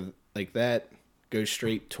things of like that goes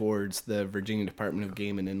straight towards the Virginia Department of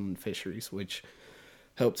Game and Inland Fisheries, which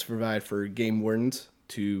helps provide for game wardens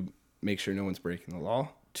to make sure no one's breaking the law,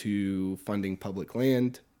 to funding public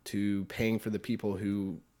land, to paying for the people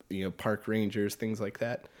who, park rangers, things like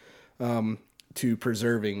that, to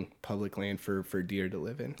preserving public land for deer to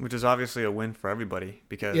live in. Which is obviously a win for everybody,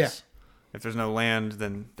 because if there's no land,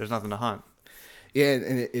 then there's nothing to hunt. Yeah,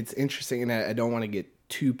 and it's interesting, and I don't want to get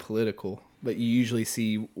too political, but you usually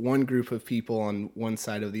see one group of people on one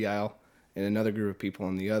side of the aisle and another group of people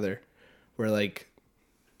on the other, where like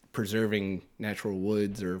preserving natural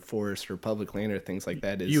woods or forest or public land or things like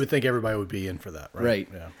that is... You would think everybody would be in for that, right?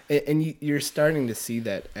 Right. Yeah. And you're starting to see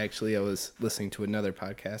that. Actually, I was listening to another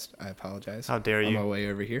podcast. I apologize. How dare you. On my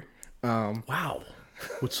way over here. Wow.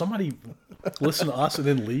 Would somebody listen to us and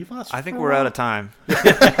then leave us? I think we're out of time.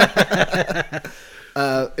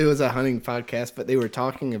 It was a hunting podcast, but they were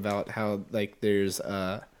talking about how like there's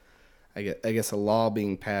I guess a law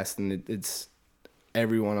being passed, and it's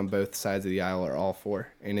everyone on both sides of the aisle are all for,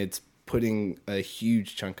 and it's putting a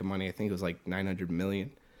huge chunk of money. I think it was like $900 million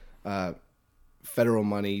federal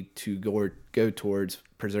money to go towards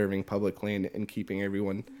preserving public land and keeping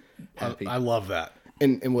everyone happy. I love that.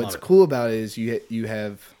 And what's cool about it is you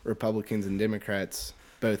have Republicans and Democrats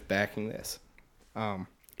both backing this.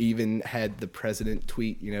 Even had the president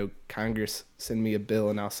tweet, Congress send me a bill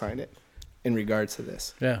and I'll sign it in regards to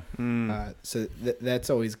this. Yeah. So that's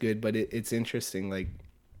always good, but it's interesting. Like,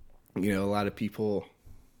 a lot of people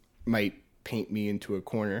might paint me into a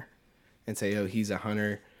corner and say, oh, he's a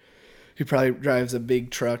hunter. He probably drives a big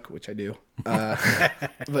truck, which I do.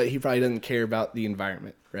 But he probably doesn't care about the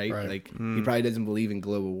environment, right? Like he probably doesn't believe in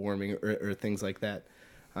global warming or things like that.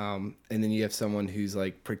 And then you have someone who's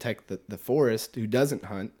like protect the forest, who doesn't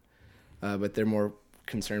hunt, but they're more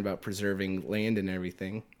concerned about preserving land and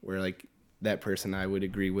everything, where like that person I would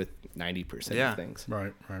agree with 90% of things.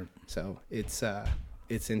 Right. So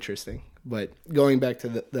it's interesting. But going back to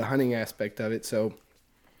the hunting aspect of it, so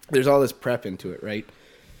there's all this prep into it, right?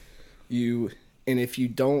 And if you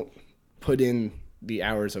don't put in the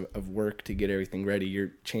hours of work to get everything ready,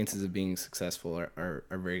 your chances of being successful are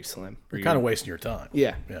very slim. You're kind of wasting your time.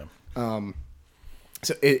 Yeah. Yeah.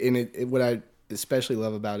 So what I especially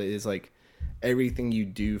love about it is like everything you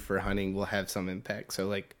do for hunting will have some impact. So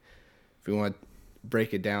like if we want to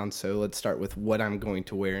break it down, so let's start with what I'm going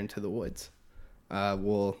to wear into the woods.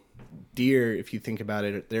 Well, deer, if you think about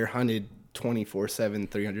it, they're hunted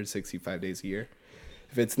 24/7, 365 days a year.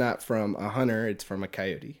 If it's not from a hunter, it's from a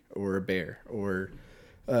coyote or a bear or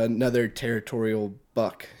another territorial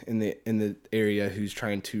buck in the area who's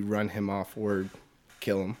trying to run him off or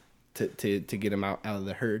kill him to get him out of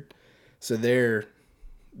the herd. So they're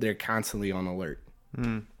constantly on alert.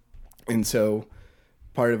 And so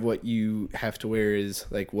part of what you have to wear is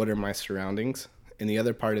like, what are my surroundings? And the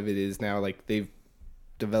other part of it is now like they've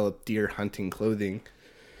developed deer hunting clothing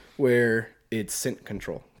where it's scent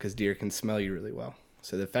control, because deer can smell you really well.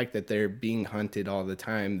 So the fact that they're being hunted all the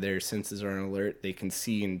time, their senses are on alert. They can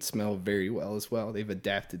see and smell very well as well. They've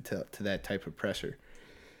adapted to that type of pressure.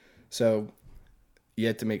 So you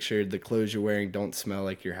have to make sure the clothes you're wearing don't smell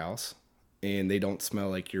like your house, and they don't smell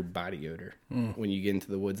like your body odor when you get into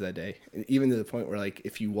the woods that day. And even to the point where, like,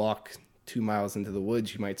 if you walk 2 miles into the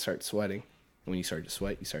woods, you might start sweating. When you start to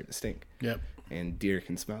sweat, you start to stink. Yep. And deer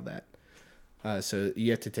can smell that. So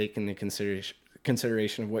you have to take into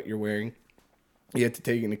consideration of what you're wearing. You have to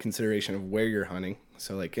take into consideration of where you're hunting.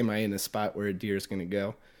 So, like, am I in a spot where a deer is going to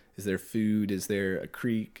go? Is there food? Is there a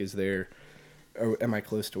creek? Or am I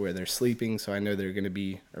close to where they're sleeping? So I know they're going to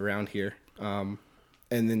be around here. And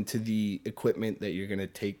then to the equipment that you're going to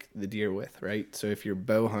take the deer with, right? So if you're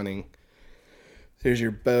bow hunting, there's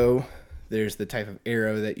your bow, there's the type of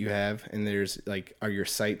arrow that you have, and there's, like, are your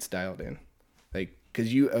sights dialed in? Like,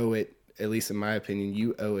 because you owe it, at least in my opinion,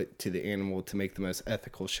 you owe it to the animal to make the most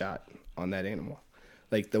ethical shot on that animal.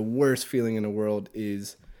 Like, the worst feeling in the world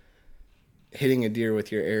is hitting a deer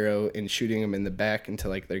with your arrow and shooting them in the back into,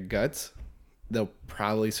 like, their guts. They'll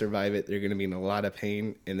probably survive it. They're going to be in a lot of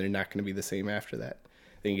pain, and they're not going to be the same after that.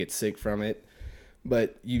 They can get sick from it.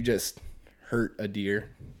 But you just hurt a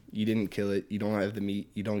deer. You didn't kill it. You don't have the meat.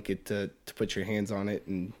 You don't get to put your hands on it,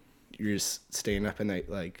 and you're just staying up at night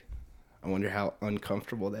like, I wonder how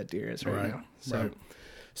uncomfortable that deer is right now.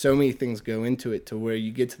 So many things go into it to where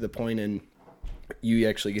you get to the point and you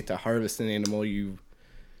actually get to harvest an animal. It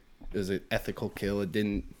was an ethical kill.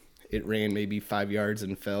 It ran maybe 5 yards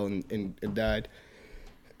and fell and died.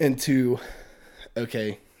 And to,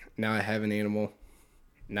 okay, now I have an animal.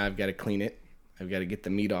 Now I've got to clean it. I've got to get the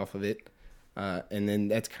meat off of it. And then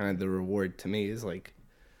that's kind of the reward to me, is like,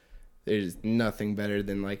 there's nothing better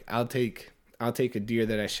than, like, I'll take a deer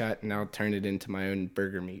that I shot and I'll turn it into my own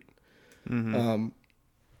burger meat. Mm-hmm.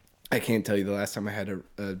 I can't tell you the last time I had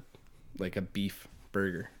a beef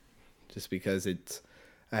burger, just because I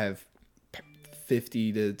have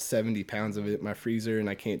 50 to 70 pounds of it in my freezer, and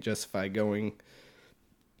I can't justify going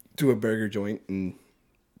to a burger joint and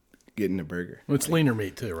getting a burger. Well, it's leaner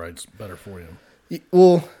meat too, right? It's better for you.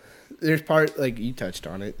 Well, there's part, like you touched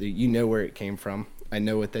on it, you know where it came from. I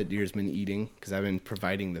know what that deer's been eating because I've been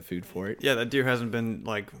providing the food for it. Yeah, that deer hasn't been,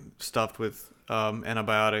 like, stuffed with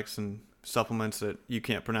antibiotics and supplements that you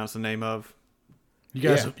can't pronounce the name of. You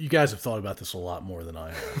guys have thought about this a lot more than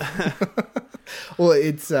I have. Well,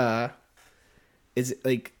 it's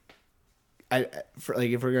like,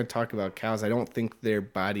 if we're going to talk about cows, I don't think their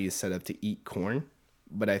body is set up to eat corn,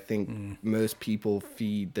 but I think most people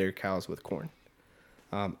feed their cows with corn.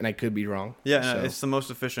 And I could be wrong. Yeah, so. It's the most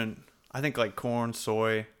efficient. I think, like, corn,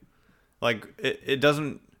 soy, like, it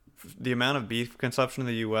doesn't, the amount of beef consumption in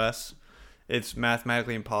the U.S., it's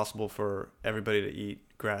mathematically impossible for everybody to eat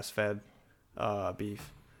grass-fed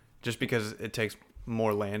beef, just because it takes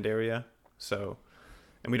more land area. So,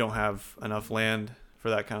 and we don't have enough land for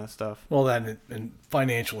that kind of stuff. Well, that, and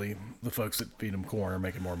financially, the folks that feed them corn are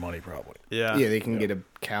making more money probably. Yeah. Yeah, they can get a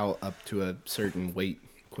cow up to a certain weight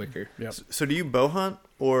quicker. Yep. So do you bow hunt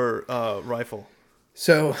or rifle?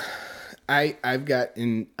 So I got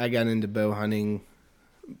into bow hunting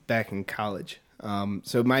back in college.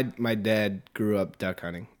 So my dad grew up duck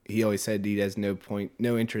hunting. He always said he has no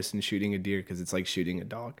interest in shooting a deer because it's like shooting a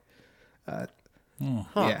dog.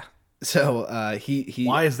 Yeah. So he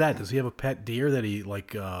Why is that? Does he have a pet deer that he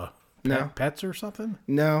No. pets or something?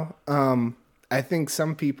 No. I think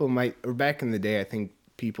some people might, or back in the day, I think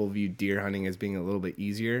people viewed deer hunting as being a little bit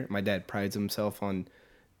easier. My dad prides himself on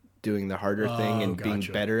doing the harder thing and being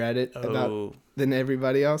better at it than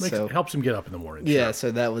everybody else. It helps him get up in the morning. Yeah, sure.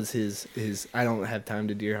 so that was his. I don't have time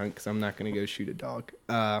to deer hunt because I'm not going to go shoot a dog.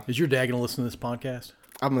 Is your dad going to listen to this podcast?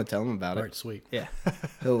 I'm going to tell him about All it. right, sweet. Yeah,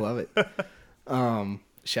 he'll love it.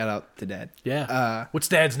 Shout out to Dad. Yeah. What's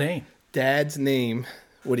Dad's name? Dad's name,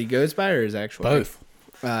 what he goes by, or his actual Both.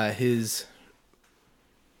 name? His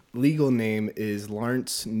legal name is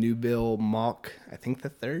Lawrence Newbill Mock, I think the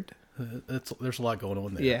third. There's a lot going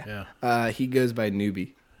on there. Yeah. He goes by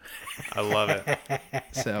Newbie. I love it.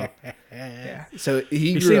 So, yeah. So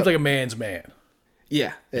he He seems like a man's man.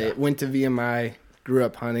 Yeah. Went to VMI, grew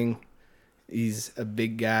up hunting. He's a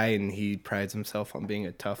big guy, and he prides himself on being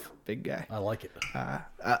a tough, big guy. I like it.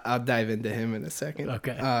 I'll dive into him in a second.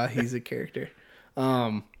 Okay. He's a character.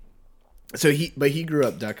 So he grew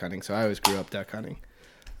up duck hunting, so I always grew up duck hunting.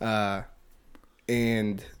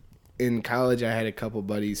 And in college, I had a couple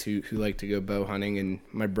buddies who liked to go bow hunting, and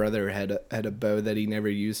my brother had a bow that he never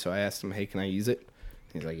used, so I asked him, hey, can I use it?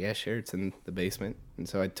 He's like, yeah, sure, it's in the basement. And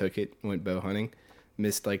so I took it, went bow hunting,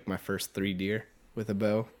 missed like my first 3 deer with a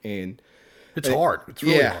bow, and It's hard. It's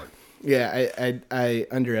really hard. Yeah, I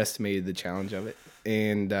underestimated the challenge of it,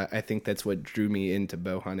 and I think that's what drew me into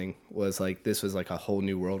bow hunting. Was like, this was like a whole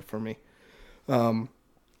new world for me. And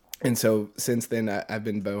so since then, I've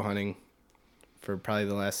been bow hunting for probably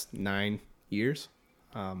the last 9 years.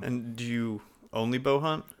 And do you only bow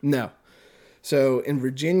hunt? No. So in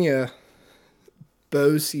Virginia,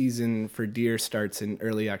 bow season for deer starts in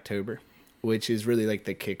early October, which is really like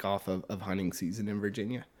the kickoff of hunting season in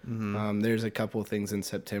Virginia. There's a couple of things in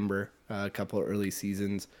September, a couple of early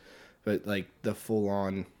seasons, but like the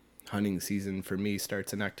full-on hunting season for me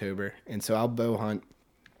starts in October. And so I'll bow hunt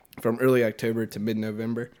from early October to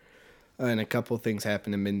mid-November. And a couple of things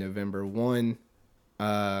happen in mid-November. One,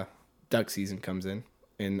 duck season comes in,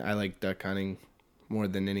 and I like duck hunting more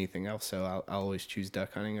than anything else, so I'll always choose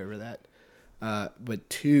duck hunting over that. But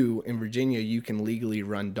two, in Virginia, you can legally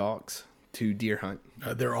run dogs to deer hunt.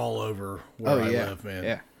 They're all over where I live, man.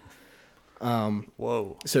 Yeah.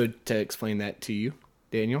 Whoa. So to explain that to you,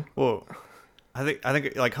 Daniel. Whoa. I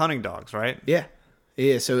think like hunting dogs, right? Yeah.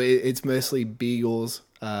 Yeah. So it's mostly beagles,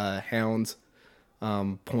 hounds,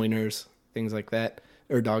 pointers, things like that,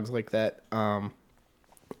 or dogs like that.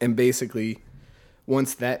 And basically,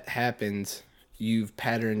 once that happens, you've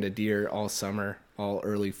patterned a deer all summer, all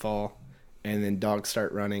early fall, and then dogs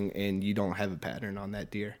start running, and you don't have a pattern on that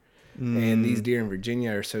deer. And these deer in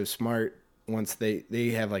Virginia are so smart. Once they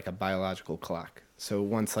have like a biological clock. So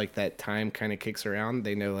once like that time kind of kicks around,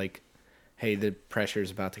 they know like, hey, the pressure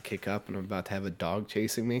is about to kick up and I'm about to have a dog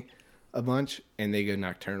chasing me a bunch, and they go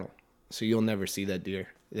nocturnal. So you'll never see that deer.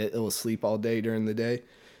 It will sleep all day during the day.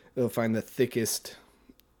 It'll find the thickest,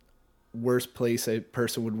 worst place a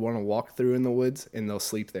person would want to walk through in the woods, and they'll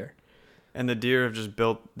sleep there. And the deer have just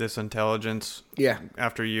built this intelligence. Yeah.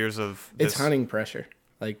 After years of this. It's hunting pressure.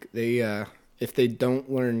 Like they, if they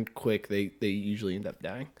don't learn quick, they usually end up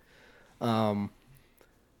dying.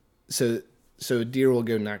 So a deer will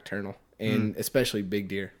go nocturnal, and especially big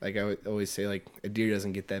deer. Like I would always say, like a deer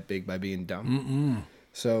doesn't get that big by being dumb.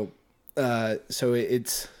 So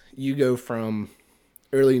it's, you go from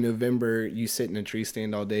early November, you sit in a tree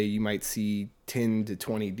stand all day, you might see 10 to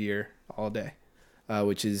 20 deer all day,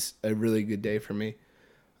 which is a really good day for me.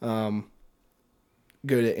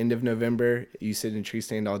 Go to end of November, you sit in a tree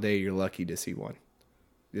stand all day, you're lucky to see one.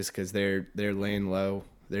 Just because they're laying low,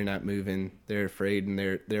 they're not moving, they're afraid, and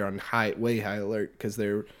they're on way high alert because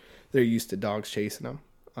they're used to dogs chasing them.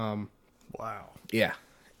 Wow. Yeah.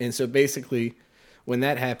 And so basically, when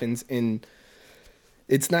that happens, and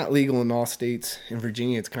it's not legal in all states. In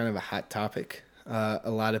Virginia, it's kind of a hot topic. A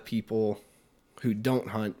lot of people who don't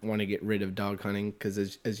hunt want to get rid of dog hunting because,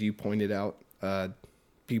 as you pointed out,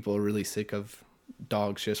 people are really sick of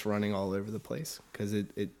dogs just running all over the place because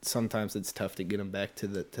it sometimes it's tough to get them back to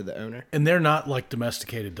the owner. And they're not like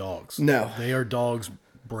domesticated dogs. No. They are dogs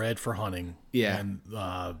bred for hunting. Yeah. And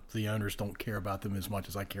the owners don't care about them as much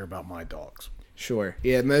as I care about my dogs. Sure.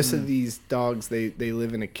 Yeah, most of these dogs, they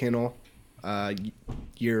live in a kennel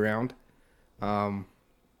year round.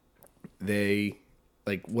 They,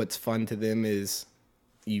 like, what's fun to them is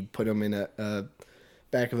you put them in a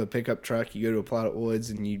back of a pickup truck, you go to a plot of woods,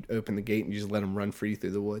 and you open the gate and you just let them run free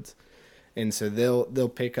through the woods. And so they'll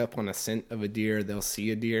pick up on a scent of a deer, they'll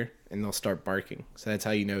see a deer, and they'll start barking. So that's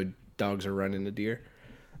how you know dogs are running a deer.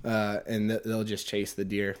 And they'll just chase the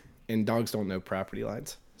deer. And dogs don't know property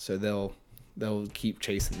lines, so they'll keep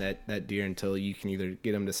chasing that deer until you can either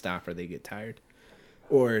get them to stop or they get tired.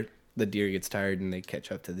 Or the deer gets tired and they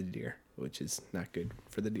catch up to the deer, which is not good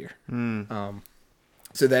for the deer.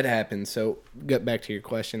 So that happens. So get back to your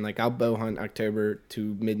question. Like, I'll bow hunt October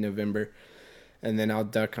to mid-November, and then I'll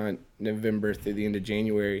duck hunt November through the end of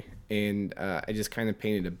January. And I just kind of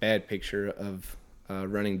painted a bad picture of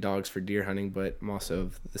running dogs for deer hunting, but I'm also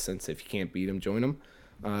of the sense that if you can't beat them, join them.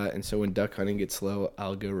 And so when duck hunting gets slow,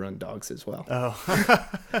 I'll go run dogs as well. Oh.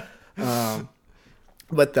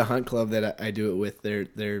 But the hunt club that I do it with,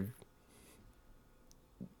 they're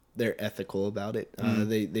ethical about it.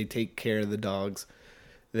 They take care of the dogs.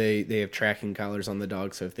 They have tracking collars on the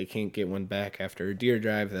dog, so if they can't get one back after a deer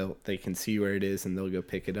drive, they can see where it is and they'll go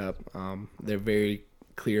pick it up. They're very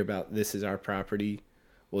clear about, this is our property.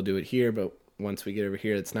 We'll do it here, but once we get over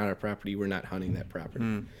here, it's not our property. We're not hunting that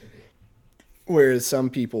property. Whereas some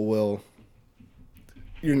people will,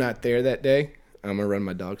 you're not there that day, I'm going to run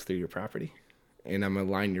my dogs through your property. And I'm going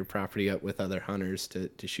to line your property up with other hunters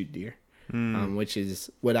to shoot deer, which is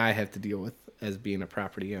what I have to deal with as being a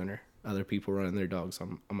property owner. Other people running their dogs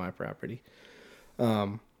on my property.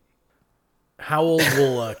 How old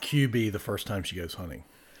will Q be the first time she goes hunting?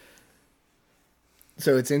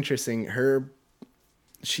 So it's interesting.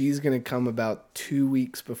 She's going to come about 2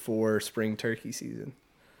 weeks before spring turkey season.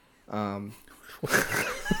 We'll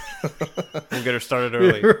get her started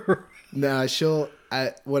early. Nah,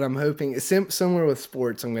 what I'm hoping is similar with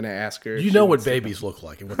sports. I'm going to ask her. if You she know what wants to babies look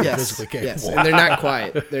like and what they're Yes, physically capable yes, of. and they're not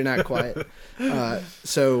quiet. They're not quiet.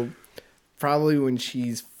 So probably when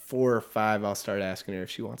she's 4 or 5, I'll start asking her if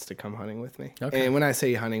she wants to come hunting with me. Okay. And when I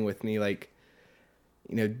say hunting with me, like,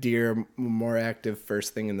 deer are more active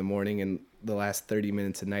first thing in the morning, and the last 30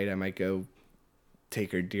 minutes at night, I might go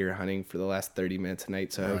take her deer hunting for the last 30 minutes at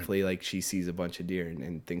night. So Right. hopefully, like, she sees a bunch of deer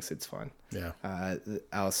and thinks it's fun. Yeah.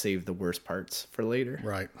 I'll save the worst parts for later.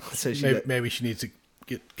 Right. So she Maybe she needs to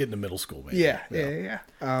get into middle school. Maybe. Yeah.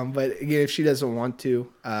 But again, if she doesn't want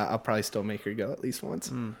to, I'll probably still make her go at least once.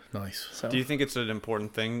 Nice. So Do you think it's an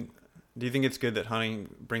important thing? Do you think it's good that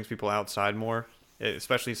hunting brings people outside more,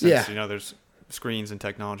 especially since Yeah. there's screens and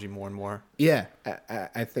technology more and more? yeah,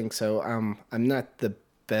 I think so. I'm not the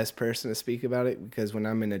best person to speak about it because when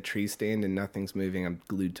I'm in a tree stand and nothing's moving, I'm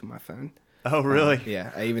glued to my phone. Oh, really?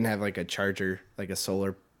 Yeah, I even have like a charger, like a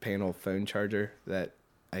solar panel phone charger that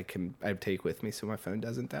I take with me so my phone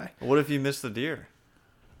doesn't die. What if you miss the deer?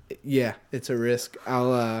 Yeah, it's a risk.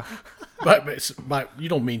 I'll But you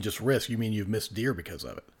don't mean just risk. You mean you've missed deer because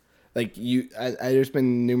of it. like there's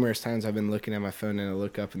been numerous times I've been looking at my phone and I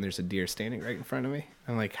look up and there's a deer standing right in front of me.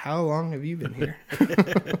 I'm like, how long have you been here?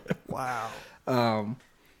 Wow.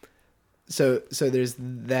 So there's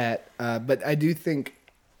that. But I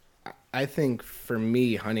think for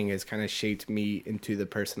me, hunting has kind of shaped me into the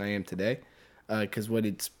person I am today. Because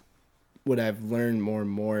what I've learned more and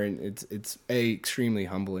more, and it's extremely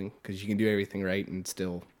humbling because you can do everything right and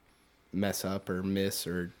still mess up or miss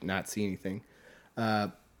or not see anything.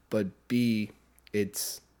 But B,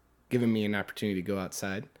 it's given me an opportunity to go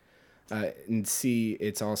outside. And C,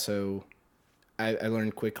 it's also I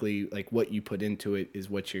learned quickly like what you put into it is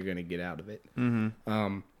what you're going to get out of it.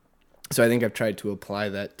 Mm-hmm. So I think I've tried to apply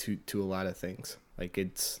that to a lot of things. Like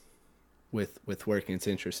it's with working, it's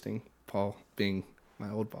interesting. Paul being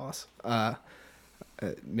my old boss,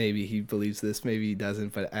 maybe he believes this, maybe he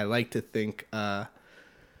doesn't. But I like to think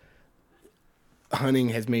hunting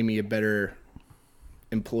has made me a better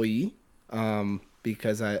employee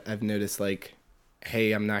because I've noticed like,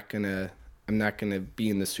 hey, I'm not gonna be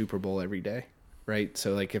in the Super Bowl every day. Right.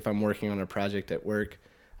 So like if I'm working on a project at work,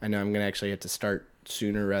 I know I'm going to actually have to start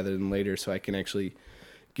sooner rather than later so I can actually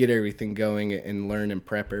get everything going and learn and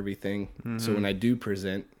prep everything. Mm-hmm. So when I do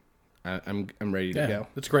present, I'm ready to go.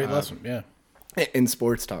 That's a great lesson. Yeah. And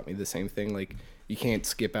sports taught me the same thing. Like you can't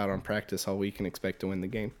skip out on practice all week and expect to win the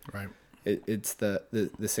game. Right. It's the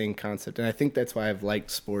same concept. And I think that's why I've liked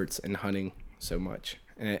sports and hunting so much.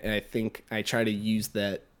 And I think I try to use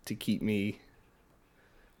that to keep me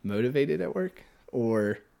motivated at work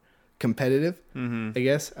or competitive, I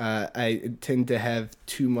guess. I tend to have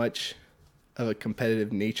too much of a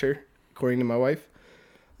competitive nature, according to my wife.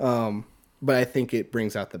 But I think it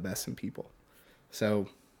brings out the best in people. So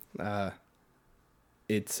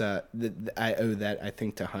it's I owe that, I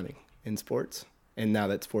think, to hunting in sports. And now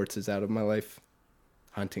that sports is out of my life,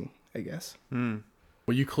 hunting, I guess. Well,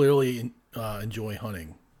 you clearly enjoy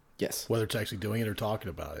hunting. Yes. Whether it's actually doing it or talking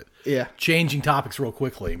about it. Yeah. Changing topics real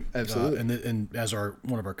quickly. Absolutely. And as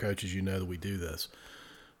one of our coaches, you know that we do this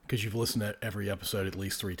because you've listened to every episode at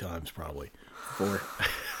least 3 times, probably. 4.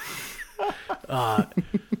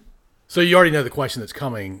 So you already know the question that's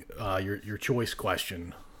coming. Your choice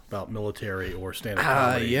question about military or stand-up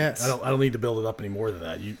comedy. Yes. I don't need to build it up any more than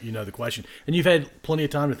that. You know the question, and you've had plenty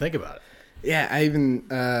of time to think about it. Yeah. I even.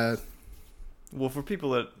 Well, for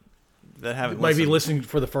people that haven't Might be listened, listening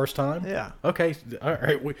for the first time. Yeah. Okay. All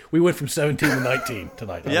right. We went from 17 to 19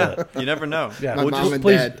 tonight. yeah, you never know. Yeah. My Well, mom just and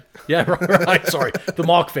please- dad. Yeah. Right. Sorry. The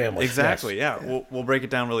Mock family. Exactly. Yes. Yeah. We'll break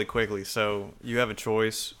it down really quickly. So you have a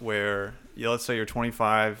choice where, let's say you're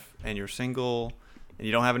 25 and you're single and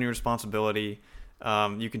you don't have any responsibility.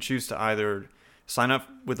 You can choose to either sign up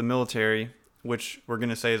with the military, which we're going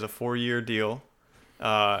to say is a 4-year deal,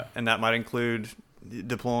 and that might include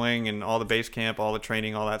deploying and all the base camp, all the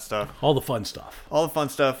training, all that stuff. All the fun stuff. All the fun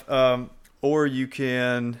stuff. Or you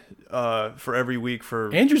can, for every week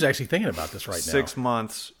for Andrew's actually thinking about this right now. 6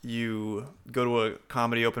 months, you go to a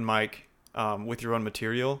comedy open mic with your own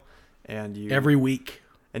material, and you Every week.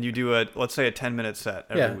 and you do let's say a 10-minute set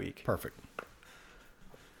every week. Perfect.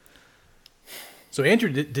 So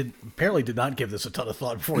Andrew apparently did not give this a ton of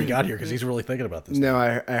thought before he got here because he's really thinking about this. No,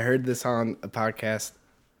 I heard this on a podcast.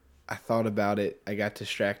 I thought about it. I got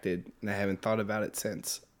distracted, and I haven't thought about it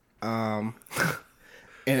since. And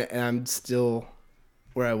I'm still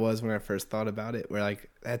where I was when I first thought about it. Where like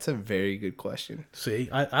that's a very good question. See,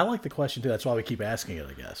 I like the question too. That's why we keep asking it,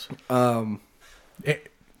 I guess.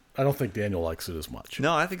 I don't think Daniel likes it as much.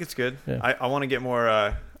 No, I think it's good. Yeah. I want to get more.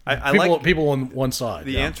 I like People on one side.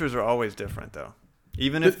 the yeah. answers are always different though.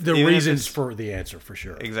 Even if the even if reasons it's- for the answer for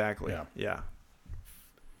sure. exactly. Yeah. Yeah.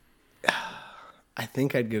 I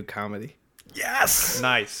think I'd go comedy. Yes.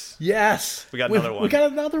 Nice. Yes. We got another one. We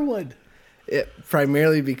got another one.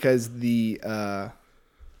 Primarily because Well,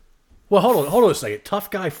 hold on a second.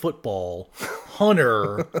 Tough guy football,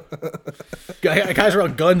 hunter, guys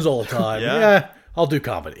around guns all the time. Yeah. Yeah, I'll do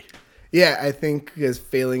comedy. I think because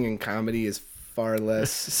failing in comedy is far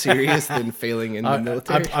less serious than failing in the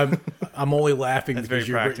military. I'm only laughing That's because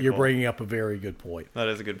very practical. you're bringing up a very good point. That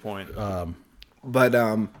is a good point.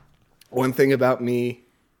 But one thing about me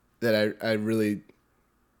that I really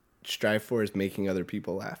strive for is making other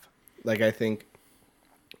people laugh. Like I think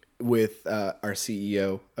with our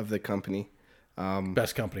CEO of the company,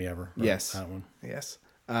 Best company ever. Right? yes, That one. yes.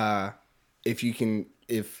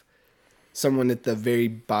 If someone at the very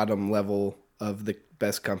bottom level of the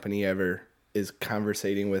best company ever is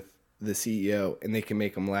conversating with the CEO and they can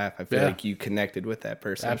make them laugh, I feel Yeah. like you connected with that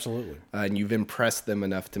person. Absolutely. And you've impressed them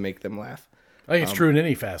enough to make them laugh. I think it's true in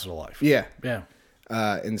any facet of life. Yeah. Yeah.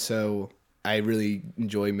 And so I really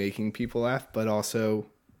enjoy making people laugh, but also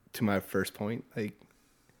to my first point, like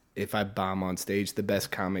if I bomb on stage, the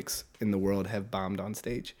best comics in the world have bombed on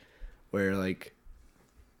stage where like,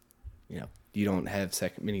 you don't have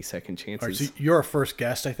many second chances. All right, so you're our first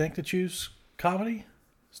guest, I think, to choose comedy,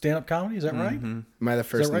 stand-up comedy. Is that right? Am I the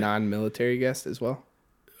first right? non-military guest as well?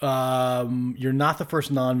 You're not the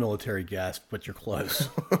first non-military guest, but you're close.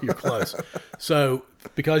 You're close. So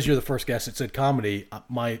because you're the first guest that said comedy,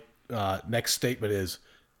 my next statement is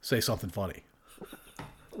say something funny.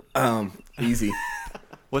 Easy.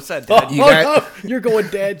 What's that, Dad? You got- You're going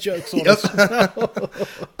dad jokes on us.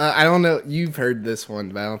 I don't know. You've heard this one,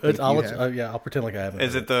 but I don't think I'll, you have. I'll pretend like I haven't.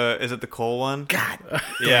 Is heard it the Cole one? God.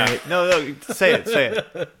 Yeah. No, say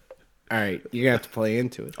it. All right. You're going to have to play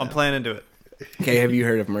into it. I'm playing into it. Okay. Have you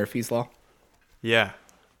heard of Murphy's Law? Yeah.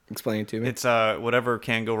 Explain it to me. It's whatever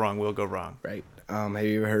can go wrong will go wrong. Right. Have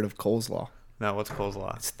you ever heard of Cole's Law? No, what's Cole's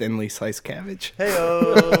law? It's thinly sliced cabbage.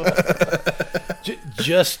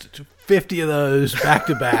 Just 50 of those back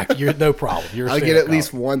to back. You're no problem. You're a I'll get stand-up at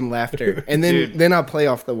least comic. one laughter. And then, Dude. then I'll play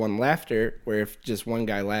off the one laughter where if just one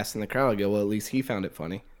guy laughs in the crowd, I'll go, well, at least he found it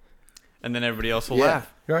funny. And then everybody else will Yeah.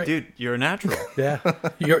 laugh. Right. Dude, you're a natural. Yeah,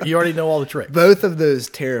 you already know all the tricks. Both of those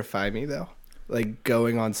terrify me, though. Like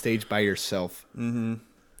going on stage by yourself.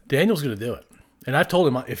 Daniel's going to do it, and I've told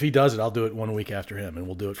him if he does it, I'll do it 1 week after him, and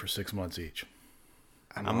we'll do it for 6 months each.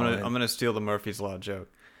 I'm gonna steal the Murphy's Law joke.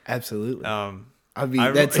 Absolutely. I'd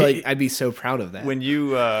I- be so proud of that. When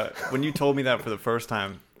you told me that for the first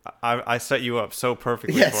time, I set you up so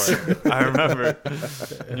perfectly Yes. for it. I remember,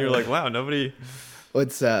 and you're like, "Wow, nobody."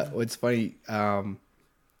 What's funny?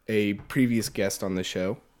 A previous guest on the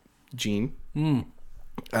show, Gene.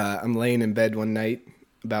 I'm laying in bed one night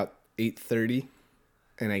about 8:30,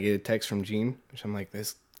 and I get a text from Gene, which I'm like,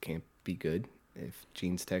 this can't be good. If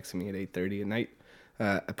Gene's texting me at 8:30 at night,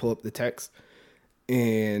 I pull up the text,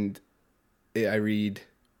 and I read,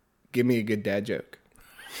 "Give me a good dad joke."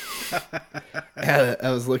 I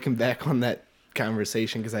was looking back on that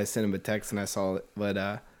conversation because I sent him a text and I saw it,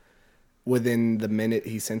 but within the minute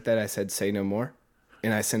he sent that, I said, "Say no more."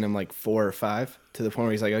 And I sent him like 4 or 5 to the point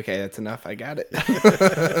where he's like, "Okay, that's enough. I got it."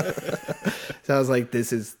 So I was like,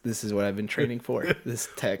 this is what I've been training for, this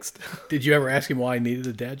text. Did you ever ask him why he needed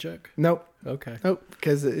a dad joke? Nope. Okay,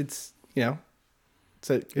 Because it's,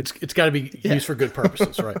 so it's got to be used for good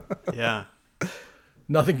purposes, right? Yeah.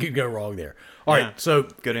 Nothing could go wrong there. All right, Yeah. so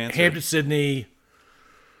Good answer. Hampton, Sydney.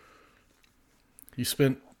 You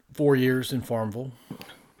spent 4 years in Farmville.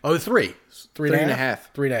 Oh, 3. 3 and a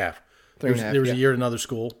half. 3 and a half. Three and a half, There was a yeah. year at another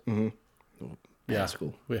school. Mm-hmm. Yeah,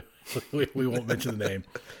 school. We won't mention the name.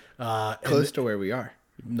 close to where we are.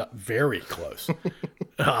 Not very close.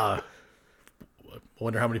 I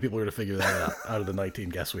wonder how many people are going to figure that out of the 19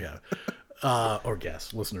 guests we have, or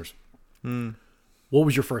guests, listeners. What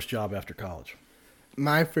was your first job after college?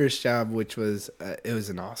 My first job, which was it was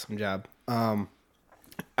an awesome job.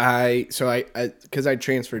 Because I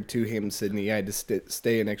transferred to Hampton Sydney, I had to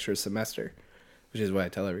stay an extra semester, which is what I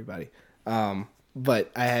tell everybody.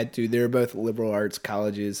 But I had to. They were both liberal arts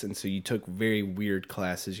colleges, and so you took very weird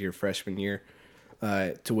classes your freshman year,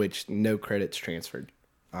 to which no credits transferred.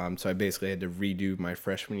 So I basically had to redo my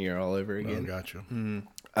freshman year all over Oh, again. gotcha.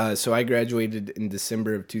 So I graduated in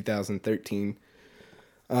December of 2013.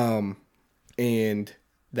 And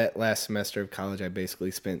that last semester of college, I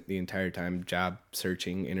basically spent the entire time job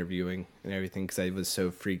searching, interviewing, and everything because I was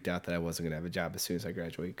so freaked out that I wasn't going to have a job as soon as I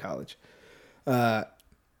graduated college.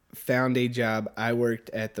 Found a job. I worked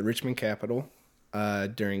at the Richmond Capitol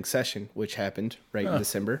during session, which happened right in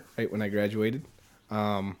December, right when I graduated.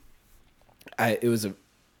 It was a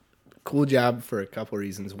cool job for a couple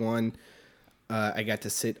reasons. One, I got to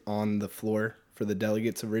sit on the floor for the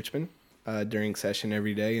delegates of Richmond during session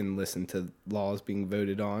every day and listen to laws being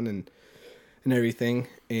voted on and everything.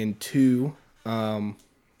 And two,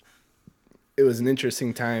 it was an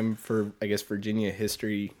interesting time for, I guess, Virginia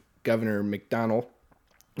history. Governor McDonnell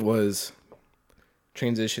was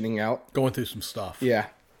transitioning out. Going through some stuff. Yeah.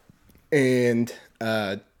 And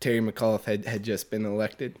Terry McAuliffe had just been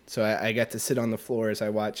elected. So I got to sit on the floor as I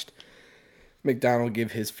watched McDonnell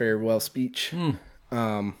give his farewell speech,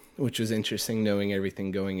 which was interesting knowing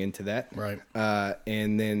everything going into that. Right.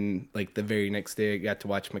 And then, like, the very next day, I got to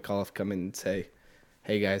watch McAuliffe come in and say,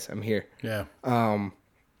 hey, guys, I'm here. Yeah.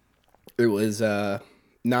 It was a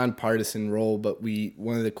nonpartisan role, but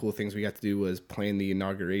one of the cool things we got to do was plan the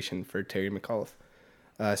inauguration for Terry McAuliffe.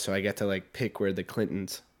 So I got to, like, pick where the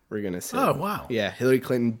Clintons were going to sit. Oh, wow. Yeah, Hillary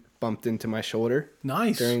Clinton bumped into my shoulder.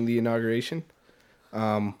 Nice. During the inauguration,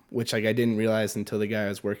 which, like, I didn't realize until the guy I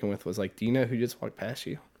was working with was like, do you know who just walked past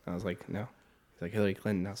you? I was like, no. He's like, Hillary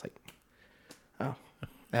Clinton. I was like, oh,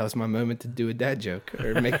 that was my moment to do a dad joke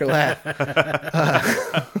or make her laugh.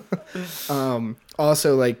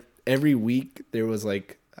 Also, like, every week there was,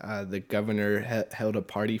 like, the governor held a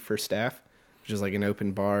party for staff, which is like an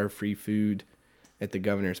open bar, free food at the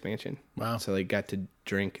governor's mansion. Wow. So they got to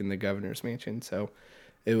drink in the governor's mansion. So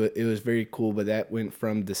it was very cool, but that went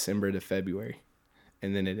from December to February,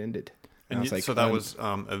 and then it ended. And I was like, so that was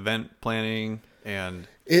event planning and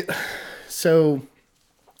So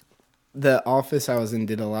the office I was in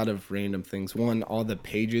did a lot of random things. One, all the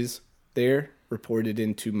pages there reported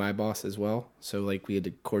into my boss as well. So, like, we had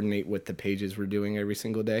to coordinate what the pages were doing every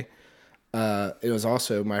single day. It was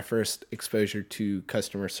also my first exposure to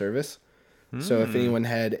customer service. So if anyone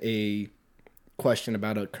had a question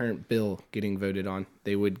about a current bill getting voted on,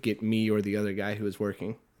 they would get me or the other guy who was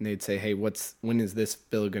working, and they'd say, hey, when is this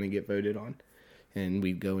bill going to get voted on? And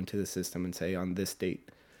we'd go into the system and say, on this date.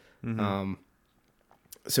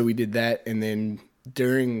 So we did that, and then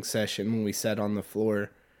during session, when we sat on the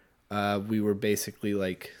floor, we were basically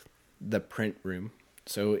like the print room.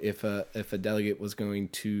 So if a delegate was going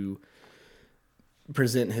to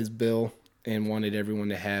present his bill and wanted everyone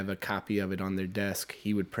to have a copy of it on their desk,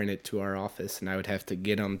 he would print it to our office, and I would have to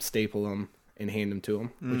get them, staple them, and hand them to him,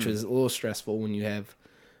 which was a little stressful when you have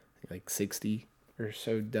like 60 or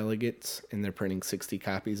so delegates, and they're printing 60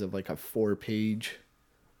 copies of like a 4-page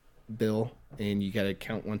bill, and you got to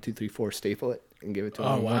count 1, 2, 3, 4, staple it, and give it to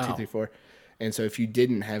them. Oh, wow. 1, 2, 3, 4. And so if you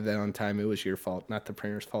didn't have that on time, it was your fault, not the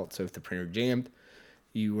printer's fault. So if the printer jammed,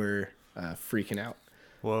 you were freaking out.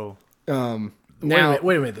 whoa. Now,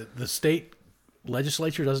 Wait a minute. The state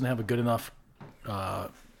legislature doesn't have a good enough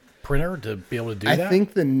printer to be able to do that? I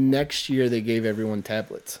think the next year they gave everyone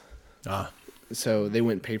tablets. Ah, So they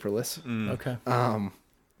went paperless. okay.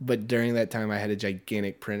 But during that time, I had a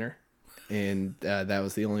gigantic printer. And that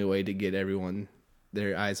was the only way to get everyone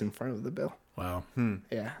their eyes in front of the bill. Wow.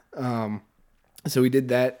 Yeah. So we did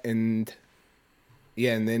that, and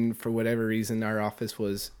then for whatever reason, our office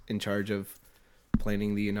was in charge of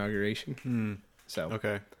planning the inauguration. So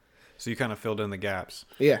Okay. So you kind of filled in the gaps.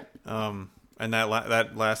 yeah, And that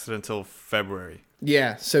lasted until February.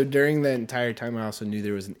 yeah. So during that entire time, I also knew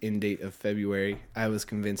there was an end date of February. I was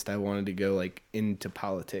convinced I wanted to go like into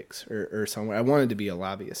politics or somewhere. I wanted to be a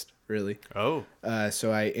lobbyist, really. Oh.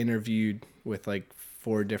 So I interviewed with like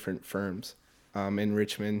 4 different firms in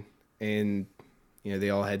Richmond, and they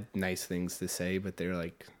all had nice things to say, but they're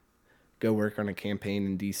like, go work on a campaign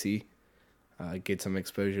in DC, get some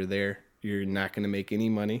exposure there. You're not going to make any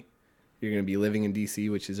money. You're going to be living in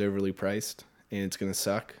DC, which is overly priced, and it's going to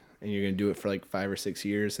suck. And you're going to do it for like 5 or 6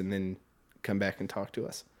 years and then come back and talk to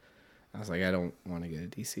us. I was like, I don't want to go to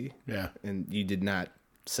DC. Yeah. And you did not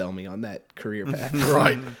sell me on that career path.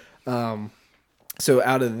 Right. So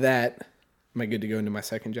out of that, am I good to go into my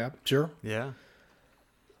second job? Sure. Yeah.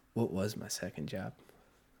 What was my second job?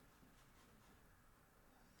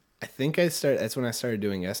 I think that's when I started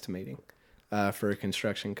doing estimating for a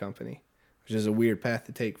construction company, which is a weird path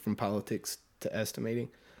to take from politics to estimating.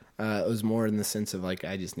 It was more in the sense of like,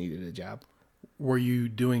 I just needed a job. Were you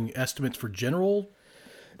doing estimates for general?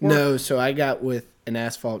 No, so I got with an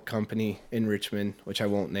asphalt company in Richmond, which I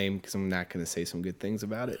won't name because I'm not going to say some good things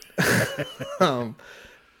about it.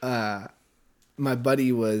 My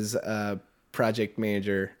buddy was a project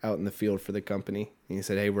manager out in the field for the company. And he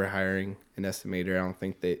said, hey, we're hiring an estimator. I don't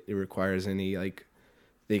think that it requires any, like,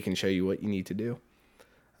 they can show you what you need to do.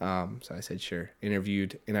 So I said, sure.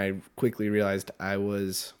 Interviewed, and I quickly realized I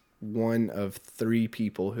was one of 3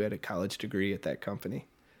 people who had a college degree at that company.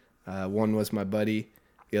 One was my buddy.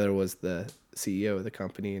 The other was the CEO of the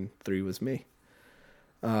company, and 3 was me.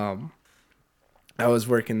 I was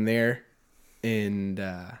working there, and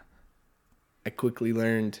I quickly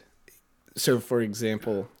learned. So, for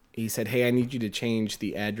example, he said, "Hey, I need you to change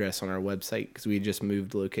the address on our website because we had just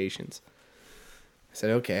moved locations." I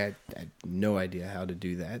said, "Okay, I had no idea how to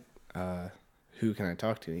do that. Who can I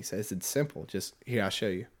talk to?" And he says, "It's simple. Just here, I'll show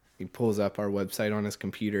you." He pulls up our website on his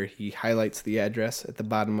computer. He highlights the address at the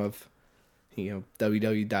bottom of,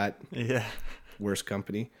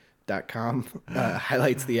 www.worstcompany.com.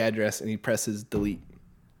 Highlights the address, and he presses delete.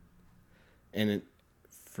 And it,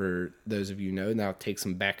 for those of you who know, now it takes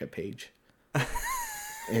him back a page.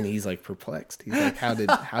 And he's like perplexed. He's like, how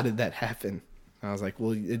did that happen? And I was like,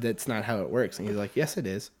 well, that's not how it works. And he's like, yes, it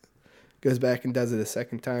is. Goes back and does it a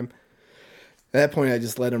second time. At that point, I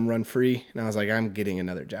just let him run free. And I was like, I'm getting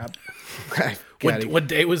another job. What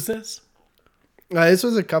day was this? This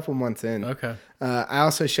was a couple months in. Okay. I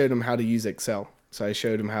also showed him how to use Excel. So I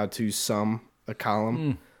showed him how to sum a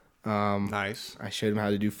column. Nice. I showed him how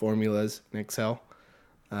to do formulas in Excel,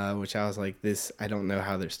 which I was like, I don't know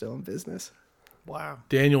how they're still in business. Wow.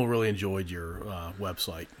 Daniel really enjoyed your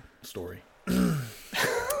website story.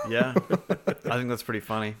 Yeah. I think that's pretty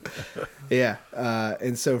funny. Yeah.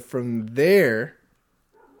 And so from there,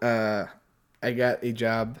 I got a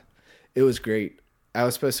job. It was great. I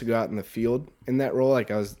was supposed to go out in the field in that role. Like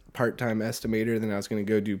I was part-time estimator. Then I was going to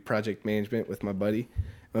go do project management with my buddy.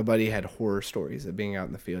 My buddy had horror stories of being out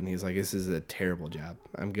in the field. And he's like, this is a terrible job.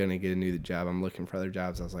 I'm going to get a new job. I'm looking for other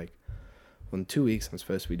jobs. I was like, well, in 2 weeks, I'm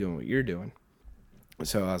supposed to be doing what you're doing.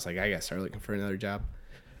 So I was like, I got to start looking for another job.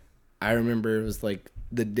 I remember it was like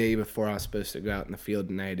the day before I was supposed to go out in the field,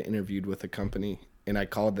 and I had interviewed with a company, and I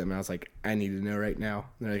called them, and I was like, I need to know right now.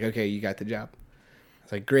 And they're like, okay, you got the job. I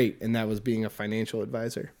was like, great. And that was being a financial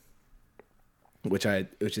advisor, which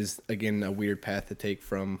is, again, a weird path to take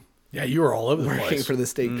from Yeah, you were all over the working place. for the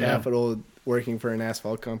state capitol, working for an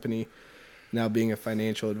asphalt company, now being a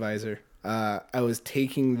financial advisor. I was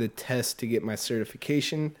taking the test to get my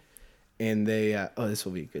certification, and they, this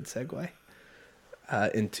will be a good segue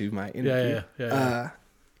into my interview. Yeah.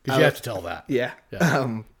 Because you have to tell that. Yeah.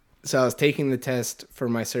 Yeah. So I was taking the test for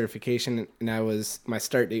my certification, and my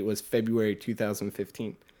start date was February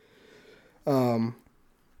 2015.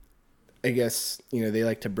 I guess, they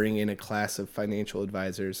like to bring in a class of financial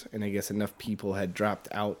advisors, and I guess enough people had dropped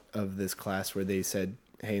out of this class where they said,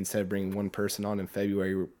 hey, instead of bringing one person on in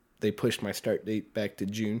February, they pushed my start date back to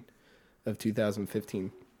June of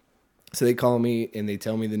 2015. So they call me and they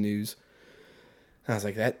tell me the news. I was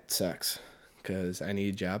like, that sucks because I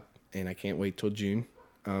need a job and I can't wait till June.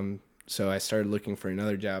 So I started looking for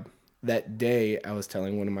another job. That day, I was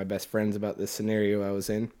telling one of my best friends about this scenario I was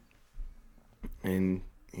in. And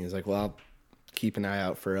he was like, well, I'll keep an eye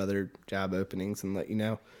out for other job openings and let you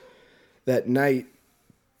know. That night,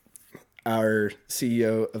 our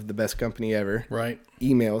CEO of the best company ever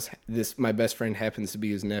emails this. My best friend happens to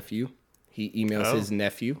be his nephew. He emails his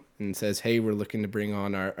nephew and says, hey, we're looking to bring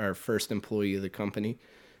on our first employee of the company.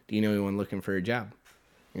 Do you know anyone looking for a job?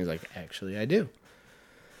 He was like, actually, I do.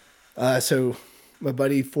 So my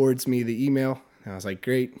buddy forwards me the email. And I was like,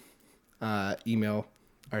 great. Email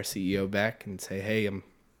our CEO back and say, hey, I'm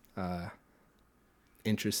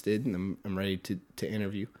interested and I'm ready to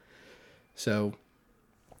interview. So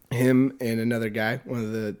him and another guy, one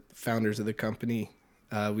of the founders of the company,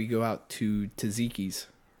 we go out to Tzatziki's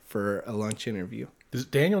for a lunch interview. Does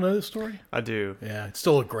Daniel know this story? I do. Yeah, it's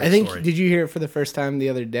still a great story. Did you hear it for the first time the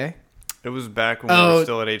other day? It was back when we were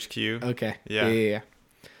still at HQ. Okay. Yeah.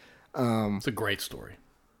 It's a great story.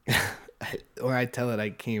 When I tell it, I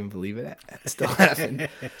can't even believe it still happened.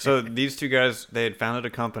 So these two guys, they had founded a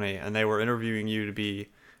company, and they were interviewing you to be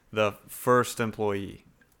the first employee.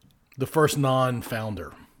 The first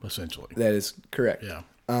non-founder, essentially. That is correct. Yeah.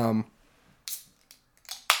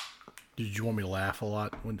 Did you want me to laugh a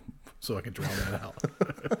lot so I could drown that out?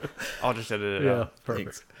 I'll just edit it out.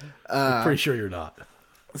 Perfect. I'm pretty sure you're not.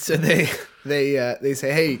 So they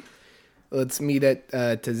say, hey, let's meet at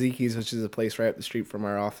Tzatziki's, which is a place right up the street from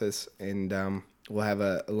our office, and we'll have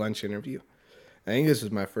a lunch interview. I think this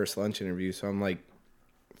was my first lunch interview, so I'm like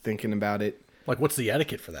thinking about it. Like, what's the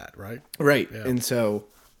etiquette for that, right? Right. Yeah. And so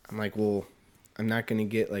I'm like, well, I'm not going to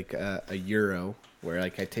get like a gyro where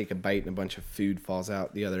like I take a bite and a bunch of food falls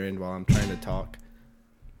out the other end while I'm trying to talk.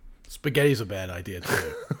 Spaghetti's a bad idea,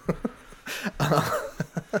 too.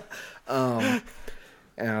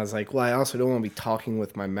 And I was like, well, I also don't want to be talking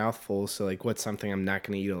with my mouth full. So like, what's something I'm not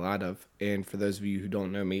going to eat a lot of? And for those of you who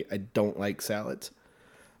don't know me, I don't like salads.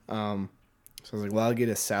 So I was like, well, I'll get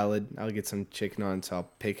a salad. I'll get some chicken on, so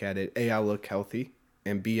I'll pick at it. A, I'll look healthy.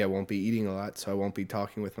 And B, I won't be eating a lot, so I won't be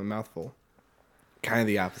talking with my mouth full. kind of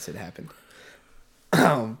the opposite happened.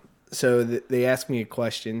 So they asked me a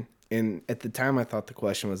question, and at the time I thought the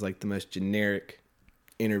question was like the most generic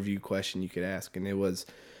interview question you could ask, and it was,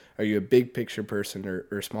 are you a big picture person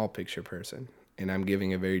or small picture person? And I'm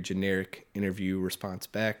giving a very generic interview response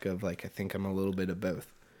back of like, I think I'm a little bit of both.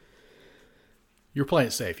 You're playing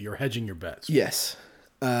it safe. You're hedging your bets. Yes.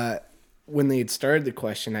 When they had started the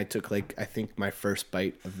question, I took like, I think my first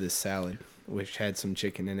bite of this salad, which had some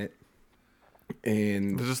chicken in it.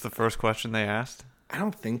 And Was this the first question they asked? I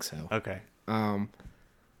don't think so. Okay.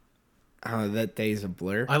 That day's a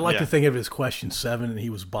blur. I like Yeah. to think of it as question 7, and he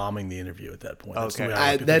was bombing the interview at that point. That's the Okay. way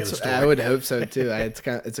I like to think of the story. I would hope so too.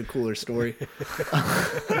 It's a cooler story.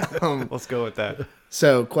 Let's go with that.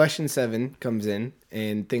 So question 7 comes in,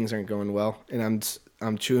 and things aren't going well, and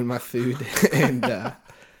I'm chewing my food, and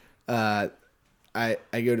I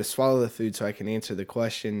go to swallow the food so I can answer the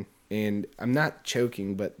question, and I'm not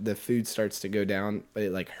choking, but the food starts to go down, but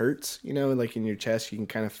it like hurts, like in your chest, you can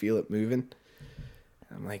kind of feel it moving.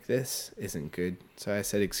 I'm like, this isn't good. So I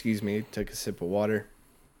said, excuse me, took a sip of water.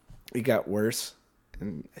 It got worse.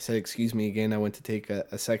 And I said, excuse me again. I went to take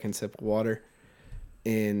a second sip of water.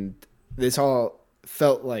 And this all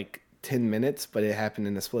felt like 10 minutes, but it happened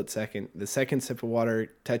in a split second. The second sip of water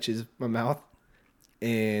touches my mouth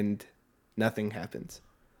and nothing happens.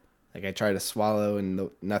 Like I try to swallow and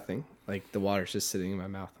nothing. Like the water's just sitting in my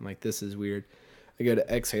mouth. I'm like, this is weird. I go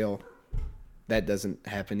to exhale. That doesn't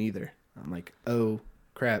happen either. I'm like, oh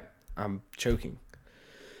crap, I'm choking.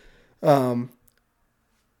 I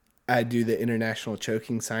do the international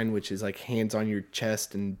choking sign, which is like hands on your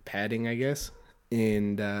chest and padding, I guess.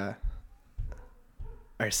 And our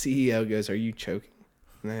CEO goes, "Are you choking?"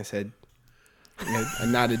 And I said, I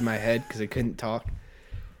nodded my head because I couldn't talk.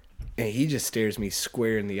 And he just stares me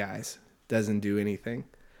square in the eyes. Doesn't do anything.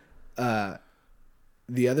 The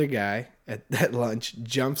other guy at lunch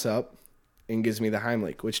jumps up and gives me the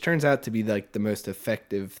Heimlich, which turns out to be like the most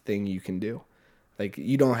effective thing you can do. Like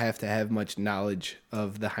you don't have to have much knowledge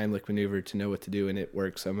of the Heimlich maneuver to know what to do, and it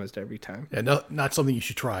works almost every time. Yeah, no, not something you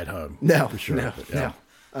should try at home. No, for sure. no, Yeah.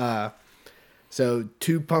 no. So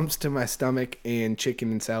 2 pumps to my stomach and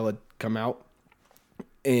chicken and salad come out.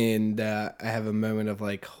 And I have a moment of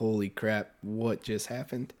like, holy crap, what just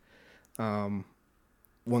happened?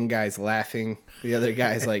 One guy's laughing. The other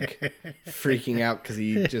guy's like freaking out because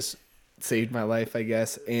he just saved my life, I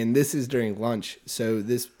guess. And this is during lunch. So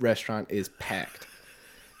this restaurant is packed.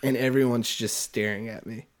 And everyone's just staring at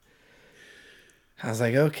me. I was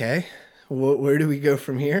like, okay, where do we go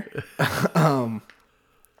from here?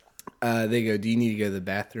 They go, do you need to go to the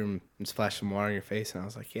bathroom and splash some water on your face? And I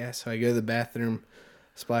was like, yeah. So I go to the bathroom,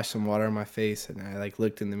 splash some water on my face, and I like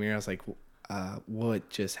looked in the mirror. I was like, what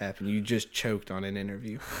just happened? You just choked on an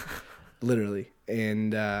interview. Literally.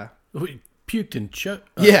 And We puked and choked.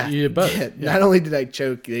 yeah, You did both. yeah. Yeah. Not only did I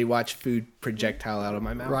choke, they watched food projectile out of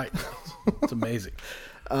my mouth. Right. It's amazing.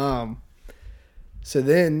 So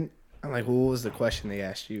then I'm like, well, what was the question they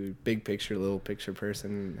asked you? Big picture, little picture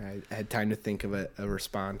person. I had time to think of a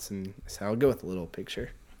response, and I said, I'll go with the little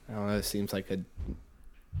picture. I don't know, it seems like a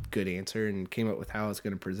good answer, and came up with how I was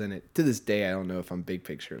going to present it. To this day, I don't know if I'm big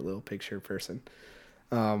picture or little picture person.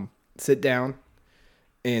 Sit down,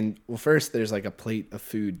 and well, first there's like a plate of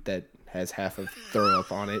food that has half of throw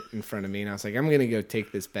up on it in front of me, and I was like, I'm going to go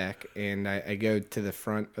take this back, and I go to the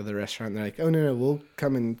front of the restaurant, and they're like, oh, no, we'll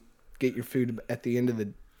come and get your food at the end of the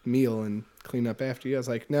meal and clean up after you. I was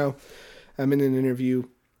like, no, I'm in an interview.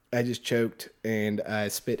 I just choked and I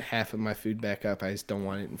spit half of my food back up. I just don't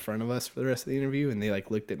want it in front of us for the rest of the interview. And they like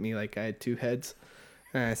looked at me like I had 2 heads.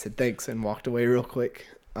 And I said, thanks, and walked away real quick.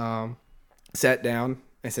 Sat down.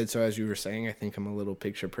 I said, so as you were saying, I think I'm a little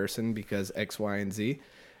picture person because X, Y, and Z,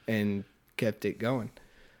 and kept it going.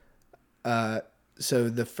 So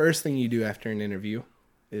the first thing you do after an interview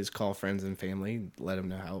is call friends and family, let them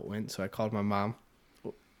know how it went. So I called my mom,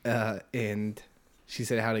 and she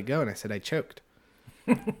said, how'd it go? And I said, I choked.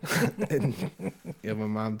 And my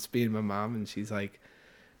mom's being my mom, and she's like,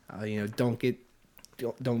 don't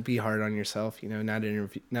be hard on yourself. Not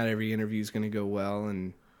every interview is going to go well,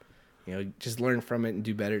 and just learn from it and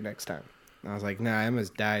do better next time. And I was like, nah, I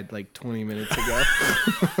almost died like 20 minutes ago.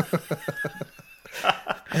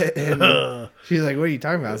 And she's like, what are you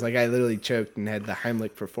talking about? I was like, I literally choked and had the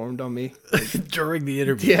Heimlich performed on me. During the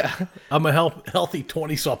interview. Yeah. I'm a healthy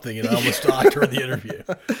 20-something, and I almost died during the interview.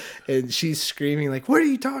 And she's screaming like, what are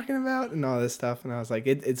you talking about? And all this stuff. And I was like,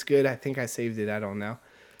 it's good. I think I saved it. I don't know.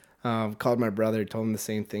 Called my brother, told him the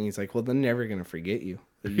same thing. He's like, well, they're never going to forget you.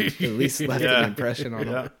 You at least left an impression on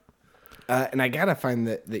them. And I got to find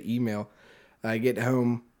the email. I get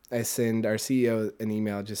home. I send our CEO an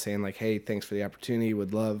email just saying like, hey, thanks for the opportunity.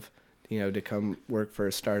 Would love, to come work for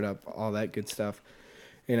a startup, all that good stuff.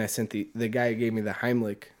 And I sent the guy who gave me the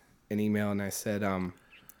Heimlich an email, and I said,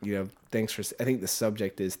 thanks for, I think the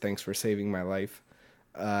subject is thanks for saving my life.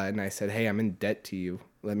 And I said, hey, I'm in debt to you.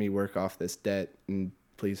 Let me work off this debt and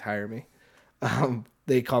please hire me.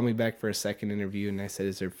 They called me back for a second interview, and I said,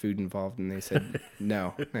 is there food involved? And they said,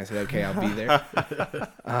 no. And I said, okay, I'll be there.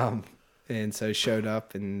 And so showed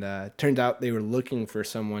up, and turned out they were looking for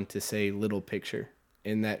someone to say little picture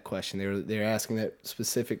in that question. They were asking that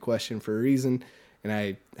specific question for a reason, and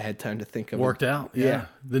I had time to think of it. Worked out. Yeah.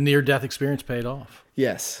 The near-death experience paid off.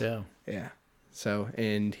 Yes. Yeah. Yeah. So,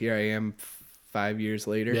 and here I am 5 years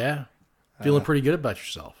later. Yeah. Feeling pretty good about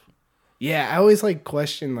yourself. Yeah, I always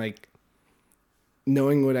question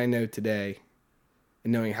knowing what I know today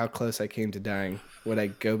and knowing how close I came to dying. Would I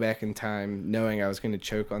go back in time knowing I was going to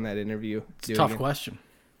choke on that interview? It's a tough question.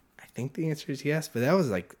 I think the answer is yes, but that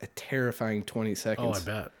was a terrifying 20 seconds. Oh, I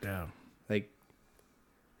bet. Yeah.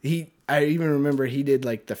 I even remember he did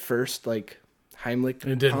the first Heimlich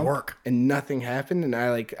And it didn't pump, work. and nothing happened. And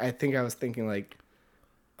I think I was thinking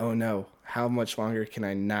oh no, how much longer can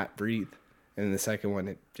I not breathe? And the second one,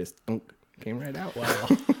 it just came right out. Wow.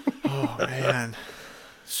 Oh, man.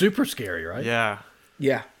 Super scary, right? Yeah.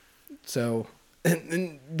 Yeah. So,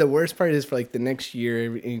 and the worst part is for the next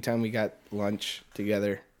year, anytime we got lunch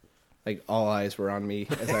together, all eyes were on me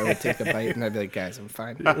as I would take a bite, and I'd be like, guys, I'm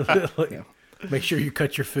fine. Make sure you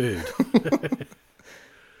cut your food.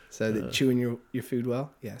 So, chewing your food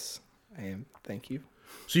well? Yes, I am. Thank you.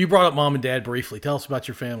 So you brought up mom and dad briefly. Tell us about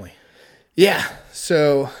your family. Yeah.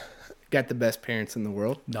 So, got the best parents in the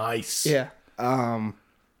world. Nice. Yeah. Mom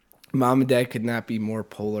and dad could not be more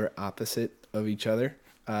polar opposite of each other.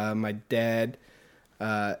 My dad,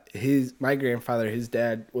 my grandfather, his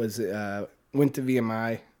dad went to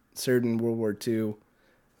VMI, served in World War II,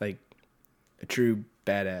 a true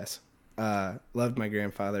badass. Loved my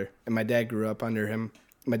grandfather, and my dad grew up under him.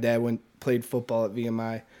 My dad played football at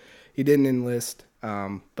VMI. He didn't enlist,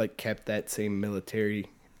 but kept that same military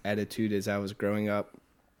attitude as I was growing up.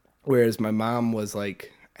 Whereas my mom was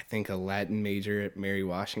I think a Latin major at Mary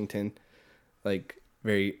Washington,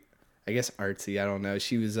 very, I guess, artsy. I don't know.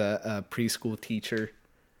 She was a preschool teacher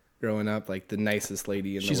growing up, the nicest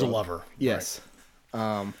lady in the world. She's a lover. Yes.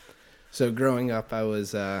 Right. So growing up, I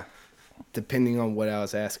was, depending on what I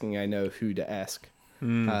was asking, I know who to ask,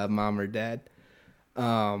 mom or dad.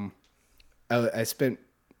 I spent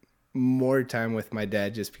more time with my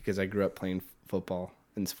dad just because I grew up playing football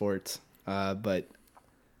and sports. But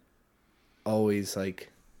always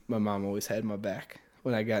my mom always had my back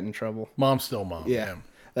when I got in trouble. Mom's still mom. Yeah.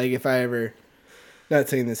 If I ever, not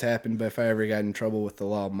saying this happened, but if I ever got in trouble with the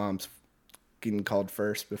law, mom's getting called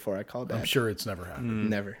first before I called dad. I'm sure it's never happened.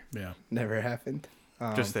 Never. Yeah. Never happened.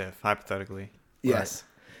 Just if, hypothetically. Yes.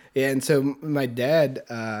 Right. Yeah, and so my dad,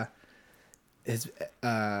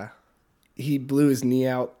 he blew his knee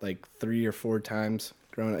out 3 or 4 times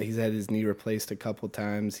growing up. He's had his knee replaced a couple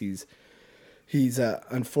times. He's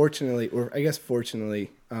unfortunately, or I guess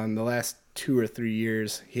fortunately, the last 2 or 3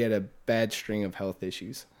 years, he had a bad string of health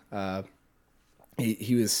issues.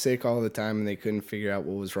 He was sick all the time, and they couldn't figure out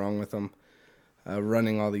what was wrong with him.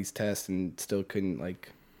 Running all these tests and still couldn't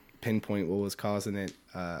pinpoint what was causing it.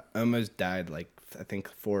 Almost died I think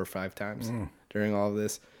 4 or 5 times during all of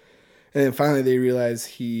this. And then finally they realized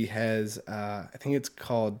he has, I think it's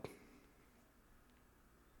called,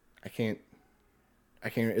 it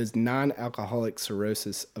was non-alcoholic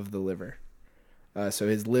cirrhosis of the liver. So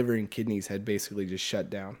his liver and kidneys had basically just shut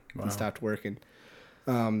down and stopped working.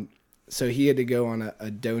 So he had to go on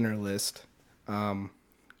a donor list,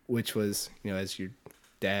 which was, as your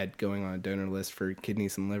dad going on a donor list for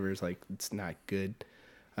kidneys and livers, it's not good.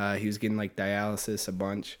 He was getting dialysis a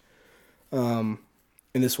bunch.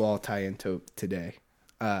 And this will all tie into today.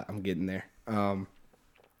 I'm getting there.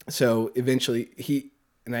 So eventually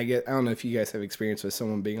I don't know if you guys have experience with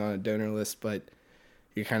someone being on a donor list, but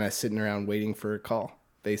you're kind of sitting around waiting for a call,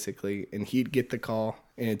 basically. And he'd get the call,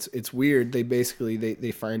 and it's weird. They basically,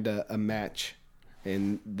 they find a match,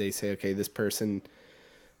 and they say, okay, this person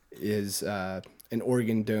is an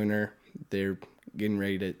organ donor. They're getting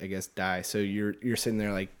ready to, I guess, die. So you're sitting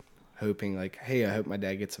there hoping hey, I hope my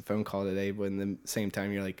dad gets a phone call today. But in the same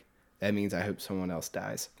time, you're that means I hope someone else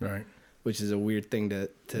dies. Right. Which is a weird thing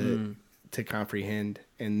to comprehend.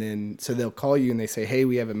 And then, so they'll call you and they say, hey,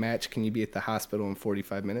 we have a match. Can you be at the hospital in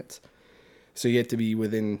 45 minutes? So you have to be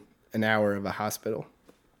within an hour of a hospital.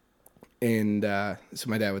 And so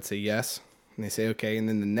my dad would say yes. And they say, okay. And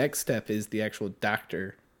then the next step is the actual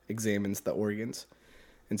doctor examines the organs.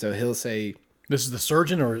 And so he'll say, This is the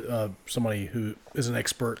surgeon or somebody who is an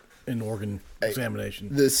expert in organ examination?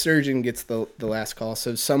 The surgeon gets the last call.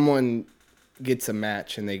 So someone gets a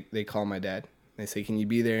match and they call my dad. They say, can you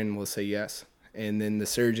be there? And we'll say yes. And then the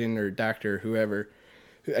surgeon or doctor, whoever,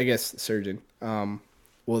 I guess the surgeon,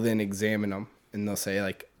 will then examine them. And they'll say,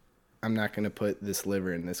 like, I'm not going to put this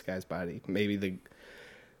liver in this guy's body. Maybe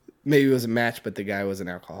it was a match, but the guy was an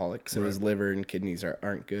alcoholic, so his liver and kidneys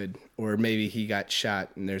aren't good. Or maybe he got shot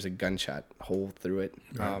and there's a gunshot hole through it.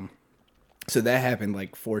 Right. So that happened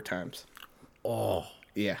like 4 times. Oh.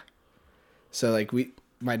 Yeah. So like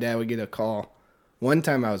my dad would get a call. One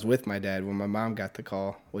time I was with my dad when my mom got the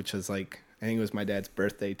call, which was like, I think it was my dad's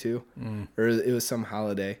birthday too. Or it was some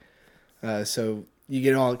holiday. So you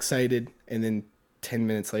get all excited and then 10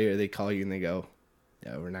 minutes later they call you and they go,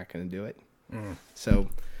 no, we're not going to do it. So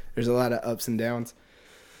there's a lot of ups and downs.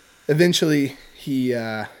 Eventually, he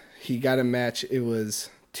got a match. It was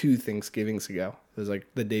 2 Thanksgivings ago. It was like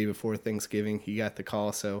the day before Thanksgiving. He got the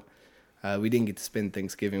call, so we didn't get to spend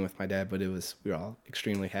Thanksgiving with my dad, but we were all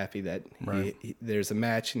extremely happy that there's a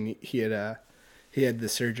match, and he had the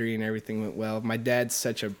surgery and everything went well. My dad's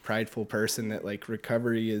such a prideful person that like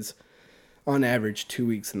recovery is on average 2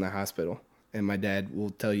 weeks in the hospital. And my dad will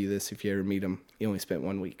tell you this if you ever meet him. He only spent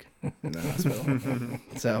 1 week in the hospital.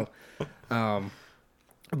 So,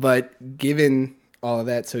 but given all of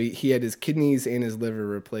that, so he had his kidneys and his liver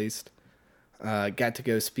replaced. Got to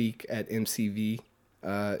go speak at MCV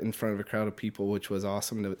in front of a crowd of people, which was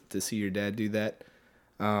awesome to see your dad do that.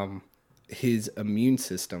 His immune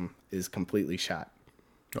system is completely shot.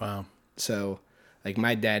 Wow. So, like,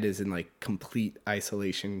 my dad is in, like, complete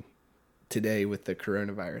isolation today with the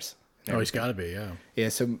coronavirus. Oh, he's got to be, yeah. Yeah,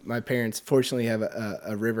 so my parents fortunately have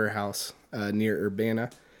a river house near Urbana,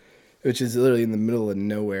 which is literally in the middle of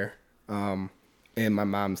nowhere. And my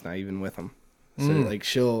mom's not even with them. So like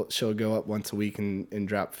she'll go up once a week and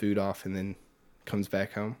drop food off and then comes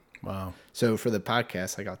back home. Wow. So for the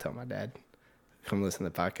podcast, like I'll tell my dad, come listen to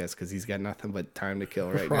the podcast because he's got nothing but time to kill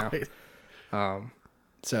right now.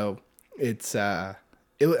 So it's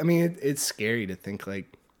it's scary to think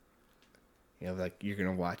like, you know, like you're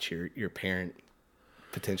gonna watch your parent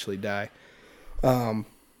potentially die,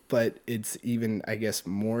 but it's even, I guess,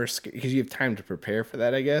 more scary because you have time to prepare for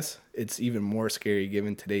that. I guess it's even more scary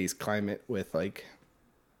given today's climate with like,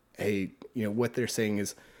 hey, you know what they're saying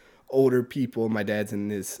is older people. My dad's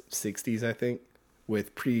in his 60s, I think,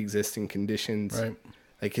 with pre-existing conditions. Right.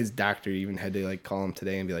 Like his doctor even had to like call him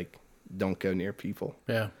today and be like, "Don't go near people."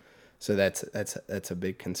 Yeah. So that's a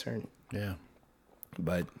big concern. Yeah.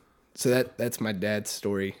 But. So that's my dad's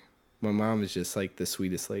story. My mom is just like the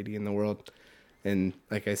sweetest lady in the world. And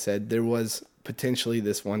like I said, there was potentially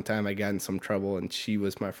this one time I got in some trouble and she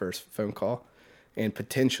was my first phone call. And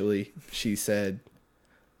potentially she said,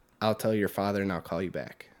 I'll tell your father and I'll call you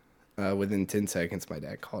back. Within 10 seconds, my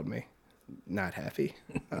dad called me. Not happy.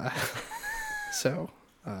 I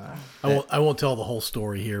won't tell the whole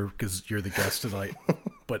story here because you're the guest tonight.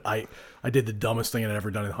 But I did the dumbest thing I'd ever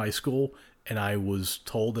done in high school. And I was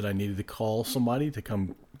told that I needed to call somebody to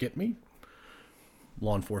come get me.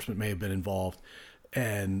 Law enforcement may have been involved.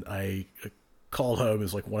 And I called home. It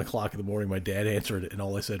was like 1 o'clock in the morning. My dad answered it. And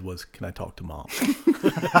all I said was, can I talk to Mom?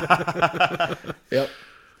 Yep.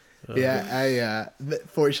 Yeah,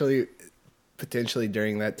 fortunately, potentially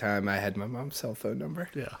during that time, I had my mom's cell phone number.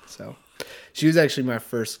 Yeah. So she was actually my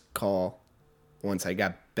first call once I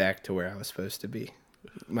got back to where I was supposed to be.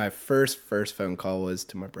 My first phone call was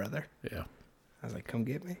to my brother. Yeah. I was like, come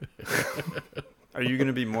get me. Are you going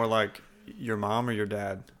to be more like your mom or your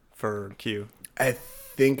dad for Q? I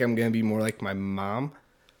think I'm going to be more like my mom,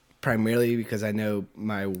 primarily because I know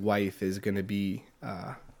my wife is going to be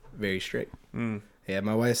very strict. Yeah,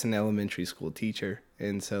 my wife's an elementary school teacher.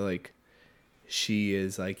 And so, like, she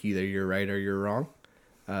is like, either you're right or you're wrong.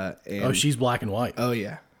 She's black and white. Oh,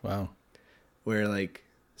 yeah. Wow. Where, like,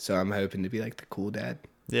 so I'm hoping to be like the cool dad.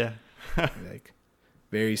 Yeah. Like,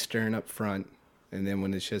 very stern up front. And then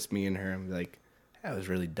when it's just me and her, I'm like, that was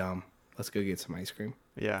really dumb. Let's go get some ice cream.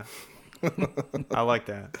 Yeah. I like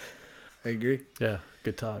that. I agree. Yeah.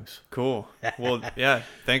 Good times. Cool. Well, yeah.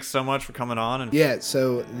 Thanks so much for coming on. And yeah.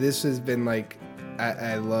 So this has been like,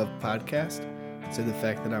 I love podcasts. So the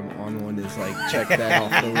fact that I'm on one is like, check that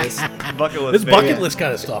off the list. Bucket list. It's bucket list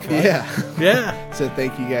kind of stuff, right? Yeah. Yeah. So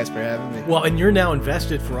thank you guys for having me. Well, and you're now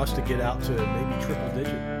invested for us to get out to maybe triple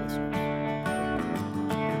digit